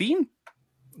Pocus es latín.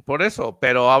 Por eso,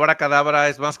 pero Abracadabra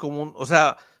es más común, o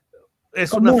sea,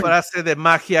 es una frase de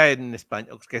magia en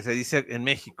español que se dice en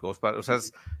México,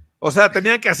 o sea,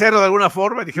 tenían que hacerlo de alguna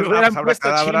forma y dijeron, pues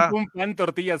Abracadabra. Chim, pum, pan,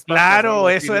 tortillas, papas, claro,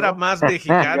 eso era más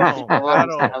mexicano,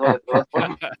 claro.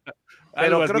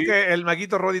 Pero creo que el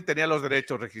Maguito Rodi tenía los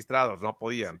derechos registrados, no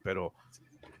podían, pero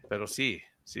sí.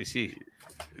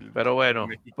 Pero bueno,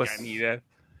 pues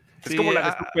es como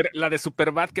la de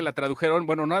Superbad, que la tradujeron,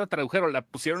 bueno, no la tradujeron, la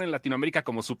pusieron en Latinoamérica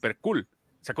como Super Cool.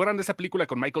 ¿Se acuerdan de esa película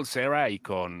con Michael Cera y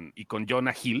con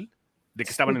Jonah Hill? De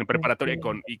que estaban en preparatoria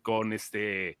y con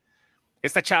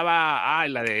esta chava,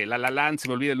 la de La La Land, se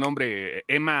me olvida el nombre,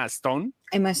 Emma Stone.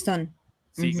 Emma Stone.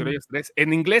 Sí, con ellos tres.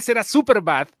 En inglés era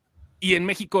Superbad y en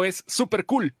México es Super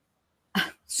Cool.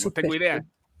 No tengo idea.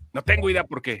 No tengo idea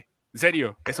por qué. En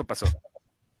serio, eso pasó.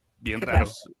 Bien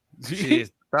raro. Sí,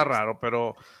 está raro,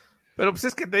 pero pues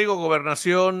es que te digo,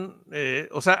 Gobernación,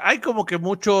 o sea, hay como que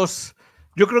muchos,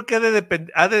 yo creo que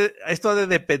esto ha de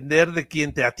depender de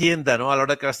quien te atienda, ¿no? A la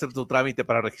hora que vas a hacer tu trámite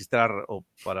para registrar o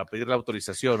para pedir la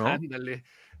autorización, ¿no?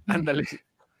 Ándale.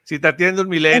 Si te atiende un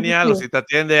millennial o si te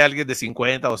atiende alguien de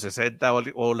 50 o 60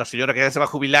 o la señora que ya se va a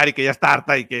jubilar y que ya está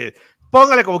harta y que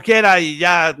póngale como quiera y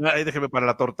ya ahí déjeme para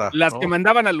la torta. Las, ¿no?, que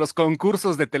mandaban a los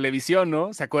concursos de televisión,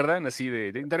 ¿no? ¿Se acuerdan? Así de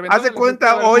intervención. Haz de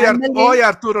cuenta, hoy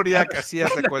Arturo Uriac, así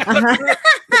hace cuenta.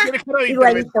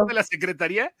 ¿Interventor de la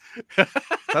Secretaría?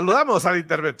 Saludamos al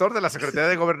interventor de la Secretaría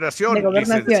de Gobernación,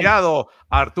 licenciado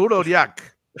Arturo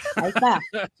Uriac. Ahí está.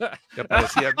 Que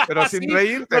parecía, pero sin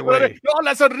reírte, güey. No,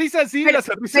 la sonrisa sí, la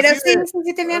sonrisa pero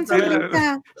sí tenían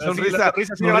sonrisa. Sonrisa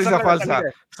falsa.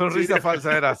 Sonrisa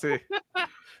falsa era, sí.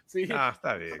 Sí. Ah,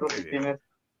 está bien.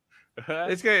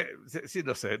 Es que, sí,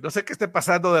 no sé qué esté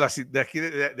pasando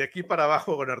de aquí para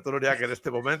abajo con Arturo Uriac en este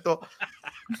momento.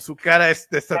 Su cara es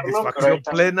de satisfacción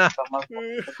plena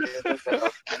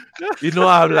y no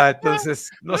habla, entonces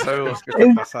no sabemos qué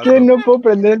está pasando. Es que no puedo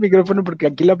prender el micrófono porque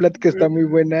aquí la plática está muy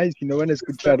buena y si no van a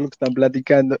escuchar lo que están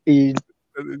platicando y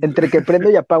entre que prendo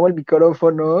y apago el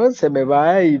micrófono se me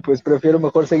va y pues prefiero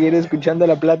mejor seguir escuchando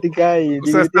la plática y o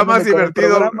sea, está más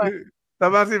divertido. Está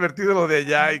más divertido lo de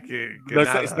allá y que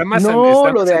nada. Está más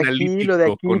lo de aquí,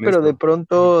 pero de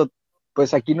pronto,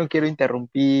 pues aquí no quiero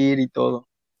interrumpir y todo.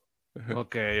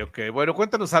 Ok. Bueno,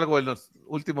 cuéntanos algo en los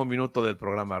últimos minutos del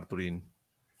programa, Arturín.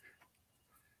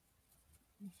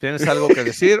 ¿Tienes algo que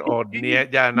decir o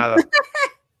ya nada?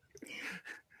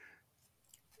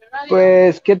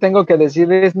 Pues, ¿qué tengo que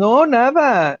decirles? No,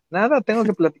 nada tengo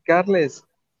que platicarles.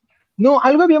 No,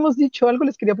 algo habíamos dicho, algo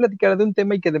les quería platicar de un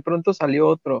tema y que de pronto salió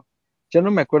otro. Ya no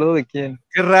me acuerdo de quién.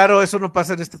 Qué raro, eso no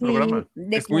pasa en este programa.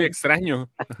 Es muy extraño.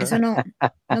 Eso no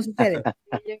sucede.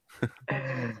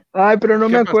 Ay, pero no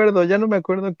me acuerdo, ya no me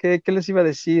acuerdo qué les iba a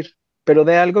decir, pero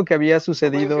de algo que había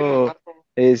sucedido,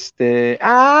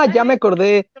 ya me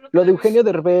acordé, lo de Eugenio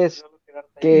Derbez,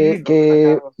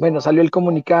 que bueno, salió el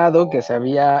comunicado que se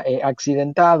había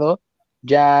accidentado,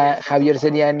 ya Javier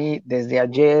Seriani desde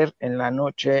ayer en la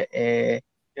noche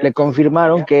le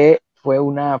confirmaron que fue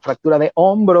una fractura de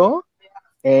hombro,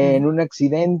 en un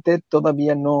accidente,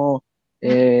 todavía no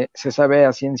se sabe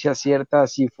a ciencia cierta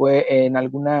si fue en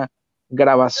alguna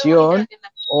grabación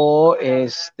o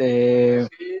de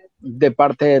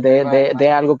parte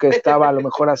de algo que estaba a lo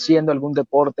mejor haciendo algún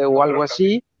deporte o algo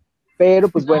así, pero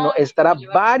pues bueno, estará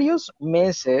varios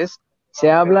meses, se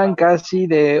hablan casi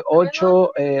de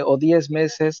 8 o 10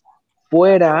 meses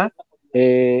fuera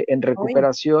en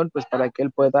recuperación, pues para que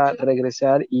él pueda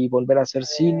regresar y volver a hacer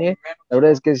cine. La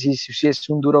verdad es que si es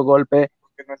un duro golpe,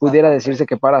 pudiera decirse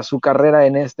que para su carrera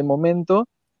en este momento,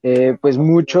 pues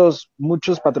muchos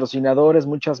patrocinadores,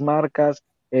 muchas marcas,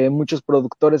 muchos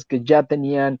productores que ya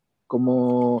tenían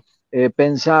como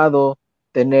pensado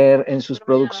tener en sus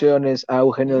producciones a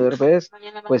Eugenio Derbez,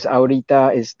 pues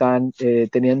ahorita están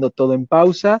teniendo todo en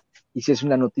pausa, y sí es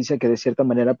una noticia que de cierta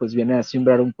manera pues viene a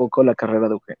simbrar un poco la carrera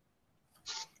de Eugenio.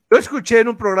 Yo escuché en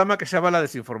un programa que se llama La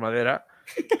Desinformadera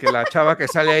que la chava que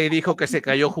sale ahí dijo que se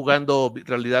cayó jugando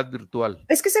realidad virtual.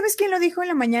 Es que ¿sabes quién lo dijo en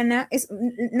la mañana?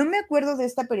 No me acuerdo de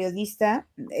esta periodista.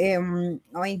 Pero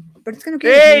es que no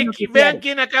quiero ¡Ey! Vean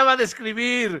quién acaba de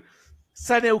escribir.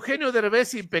 San Eugenio Derbez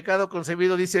sin pecado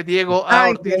concebido, dice Diego A.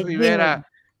 Ortiz Rivera.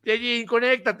 Yejin,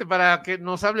 conéctate para que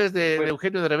nos hables de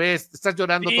Eugenio Derbez. Estás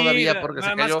llorando todavía porque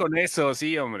nada se cayó. Más con eso,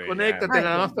 sí, hombre. Conéctate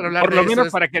nada más para hablar por lo menos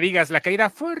eso. para que digas, la caída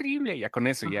fue horrible, ya con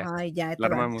eso ya. Ay, ya la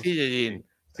armamos. Sí, Yejin.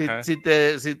 Si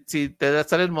te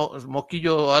sale el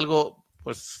moquillo o algo,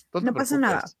 pues no pasa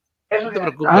nada. No te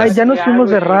preocupes. Ay, ya nos fuimos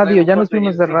de radio,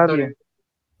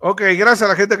 Ok, gracias a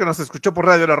la gente que nos escuchó por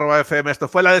radio de @FM. Esto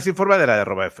fue la desinformadera de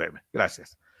 @FM.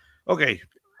 Gracias. Ok,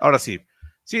 ahora sí.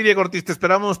 Sí, Diego Ortiz, te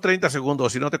esperamos 30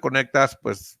 segundos. Si no te conectas,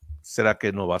 pues será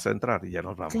que no vas a entrar y ya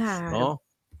nos vamos, claro. ¿no?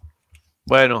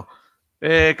 Bueno,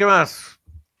 ¿qué más?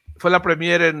 Fue la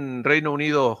premiere en Reino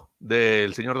Unido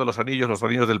del Señor de los Anillos, Los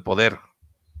Anillos del Poder.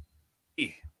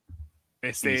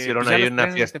 Hicieron ahí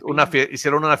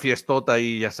hicieron una fiestota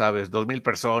ahí, ya sabes, 2,000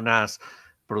 personas,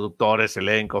 productores,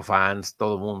 elenco, fans,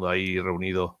 todo el mundo ahí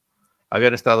reunido.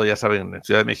 Habían estado, ya saben, en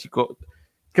Ciudad de México.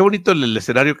 Qué bonito el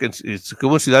escenario que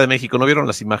hubo en Ciudad de México. ¿No vieron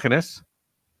las imágenes?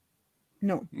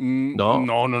 No.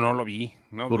 No lo vi.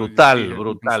 No, brutal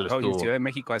estuvo. En Ciudad de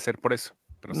México va a ser por eso.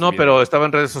 Pero estaba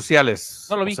en redes sociales.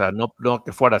 No lo vi. O sea, no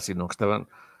que fuera, sino que estaban...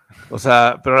 O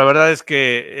sea, pero la verdad es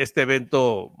que este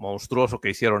evento monstruoso que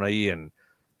hicieron ahí en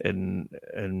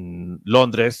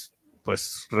Londres,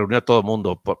 pues reunió a todo el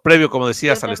mundo. Previo, como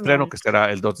decías, al estreno, que será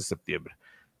el 2 de septiembre.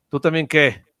 ¿Tú también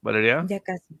qué, Valeria? Ya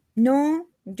casi. No,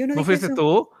 yo no dije. ¿No fuiste eso.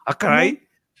 tú? Ah, caray.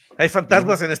 No. Hay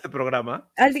fantasmas en este programa.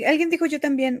 Alguien dijo yo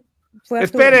también.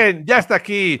 Esperen, ya está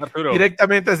aquí, Arturo.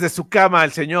 Directamente desde su cama,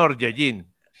 el señor Yejin.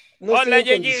 No Hola,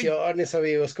 estoy en condiciones,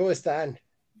 amigos. ¿Cómo están?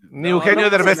 Ni Eugenio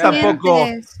Derbez tampoco.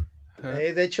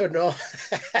 De hecho, no.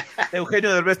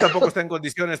 Eugenio Derbez tampoco está en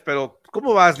condiciones, pero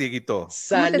 ¿cómo vas, Dieguito?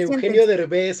 San Eugenio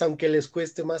Derbez, aunque les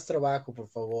cueste más trabajo, por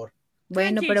favor.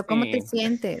 Bueno, pero ¿cómo te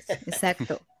sientes?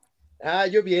 Exacto.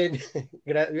 Yo bien.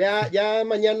 Ya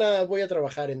mañana voy a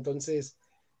trabajar, entonces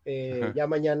ya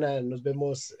mañana nos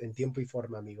vemos en tiempo y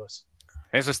forma, amigos.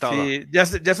 Eso es todo. Sí,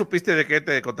 ¿ya supiste de qué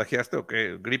te contagiaste o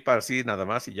qué? ¿Gripa así nada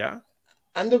más y ya?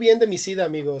 Ando bien de mi SIDA,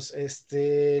 amigos.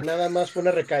 Nada más fue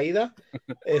una recaída.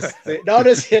 No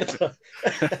es cierto.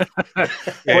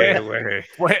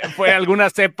 Fue alguna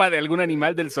cepa de algún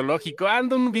animal del zoológico.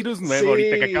 Anda un virus nuevo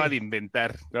ahorita que acaba de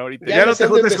inventar. Ahorita. Ya no te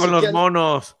juntes con los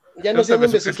monos. Ya no se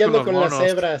anden besuqueando con las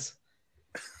cebras.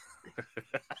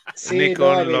 Sí, ni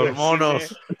con los monos.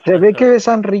 Sí. Se ve que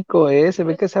besan rico, se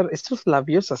ve que estos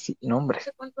labios así, no, hombre.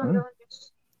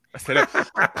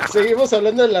 ¿Seguimos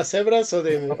hablando de las cebras o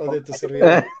de tu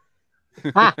servidor?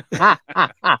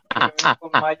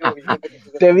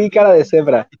 Te vi cara de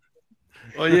cebra.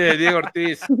 Oye, Diego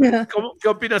Ortiz, ¿qué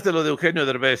opinas de lo de Eugenio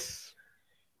Derbez?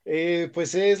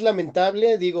 Pues es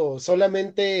lamentable,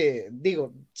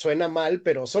 suena mal,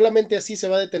 pero solamente así se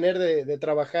va a detener de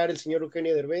trabajar el señor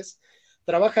Eugenio Derbez.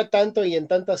 Trabaja tanto y en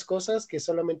tantas cosas que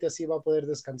solamente así va a poder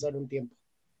descansar un tiempo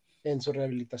en su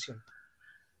rehabilitación.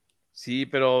 Sí,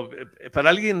 pero para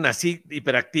alguien así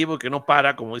hiperactivo que no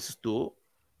para, como dices tú,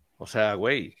 o sea,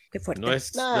 güey, no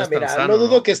es mira, tan sano, no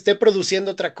dudo que esté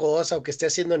produciendo otra cosa o que esté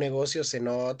haciendo negocios en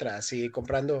otra, así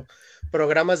comprando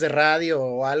programas de radio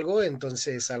o algo,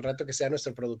 entonces al rato que sea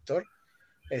nuestro productor,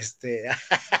 estaría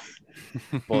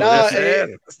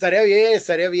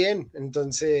bien,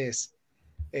 entonces,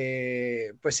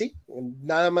 pues sí,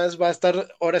 nada más va a estar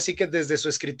ahora sí que desde su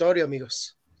escritorio,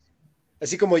 amigos.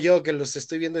 Así como yo, que los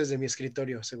estoy viendo desde mi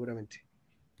escritorio, seguramente.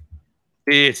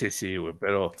 Sí, güey,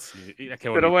 pero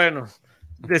bueno,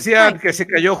 decían que se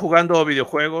cayó jugando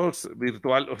videojuegos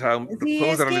virtual, o sea,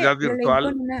 juegos de realidad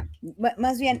virtual.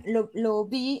 Más bien, lo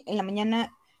vi en la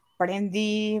mañana,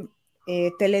 prendí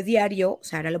telediario, o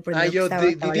sea, ahora lo prendí.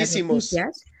 Didísimos.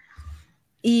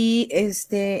 Y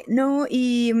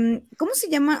 ¿cómo se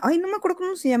llama? Ay, no me acuerdo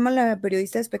cómo se llama la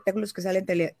periodista de espectáculos que sale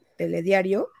en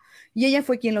telediario, y ella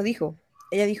fue quien lo dijo.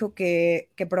 Ella dijo que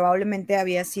probablemente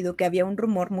había sido que había un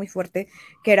rumor muy fuerte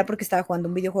que era porque estaba jugando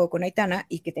un videojuego con Aitana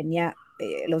y que tenía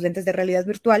los lentes de realidad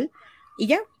virtual y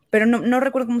ya, pero no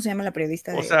recuerdo cómo se llama la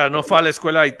periodista. O sea, ¿no fue a la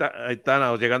escuela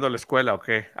Aitana o llegando a la escuela o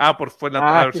qué? Pues fue en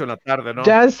la versión de la tarde, ¿no?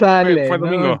 Ya sale. Fue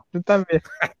domingo. Tú también.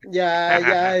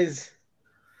 Ya es.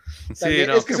 Sí,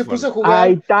 es que se puso a jugar.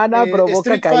 Aitana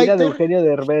provoca caída de Eugenio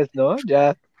Derbez, ¿no?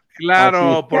 Ya.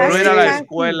 Claro, por no ir a la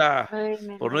escuela.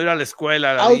 Por no ir a la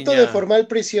escuela. Auto de formal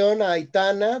prisión a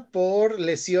Aitana por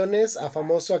lesiones a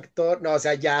famoso actor. No, o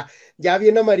sea, ya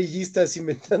bien amarillistas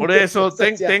inventando. Por eso,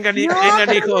 cosas, tengan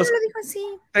hijos.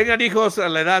 Tengan hijos a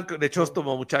la edad de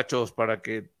Chóstomo, muchachos, para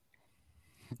que.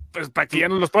 Pues para que ya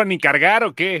no los puedan ni cargar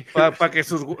o qué. Para que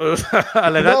a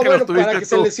la edad que los tuviste para que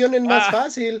se lesionen más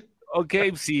fácil. Ok,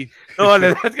 sí. No, la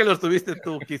verdad es que los tuviste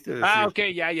tú, quiste decir. Ok,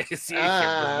 ya, sí.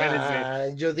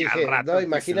 Yo dije, no,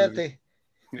 imagínate.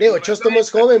 Digo, Chóstomo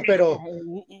es joven, pero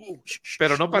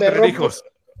no para tener hijos.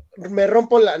 me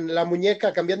rompo la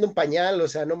muñeca cambiando un pañal, o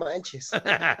sea, no manches.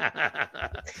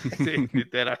 Sí,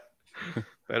 literal.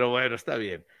 Pero bueno, está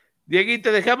bien.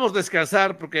 Dieguito, dejamos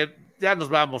descansar porque ya nos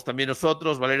vamos también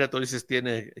nosotros. Valeria Torices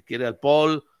quiere al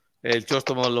Paul. El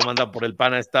Chóstomo lo mandan por el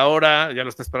pan a esta hora. Ya lo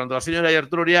está esperando la señora. Y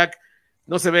Arturo Uriac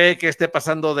no se ve que esté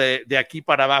pasando de aquí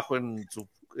para abajo en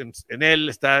él.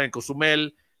 Está en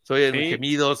Cozumel. Soy en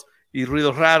gemidos y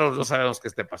ruidos raros. No sabemos qué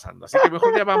esté pasando. Así que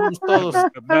mejor ya vamos todos.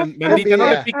 Bendita, no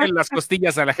le piquen las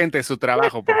costillas a la gente de su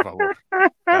trabajo, por favor.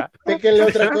 Píquenle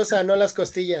otra cosa, no las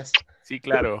costillas. Sí,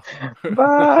 claro.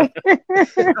 Bye.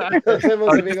 Nos vemos,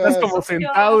 amigos. Estás como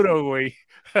Centauro, güey.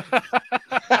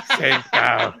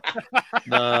 Centauro.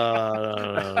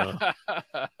 No.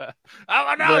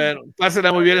 ¡Vámonos! Bueno,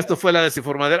 pásenla muy bien. Esto fue la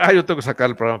desinformadera. Yo tengo que sacar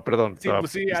el programa, perdón. Sí,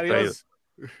 pues sí, adiós.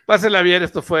 Pásenla bien.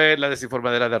 Esto fue la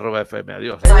desinformadera de @FM.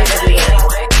 Adiós.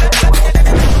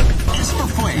 Esto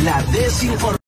fue la desinformadera.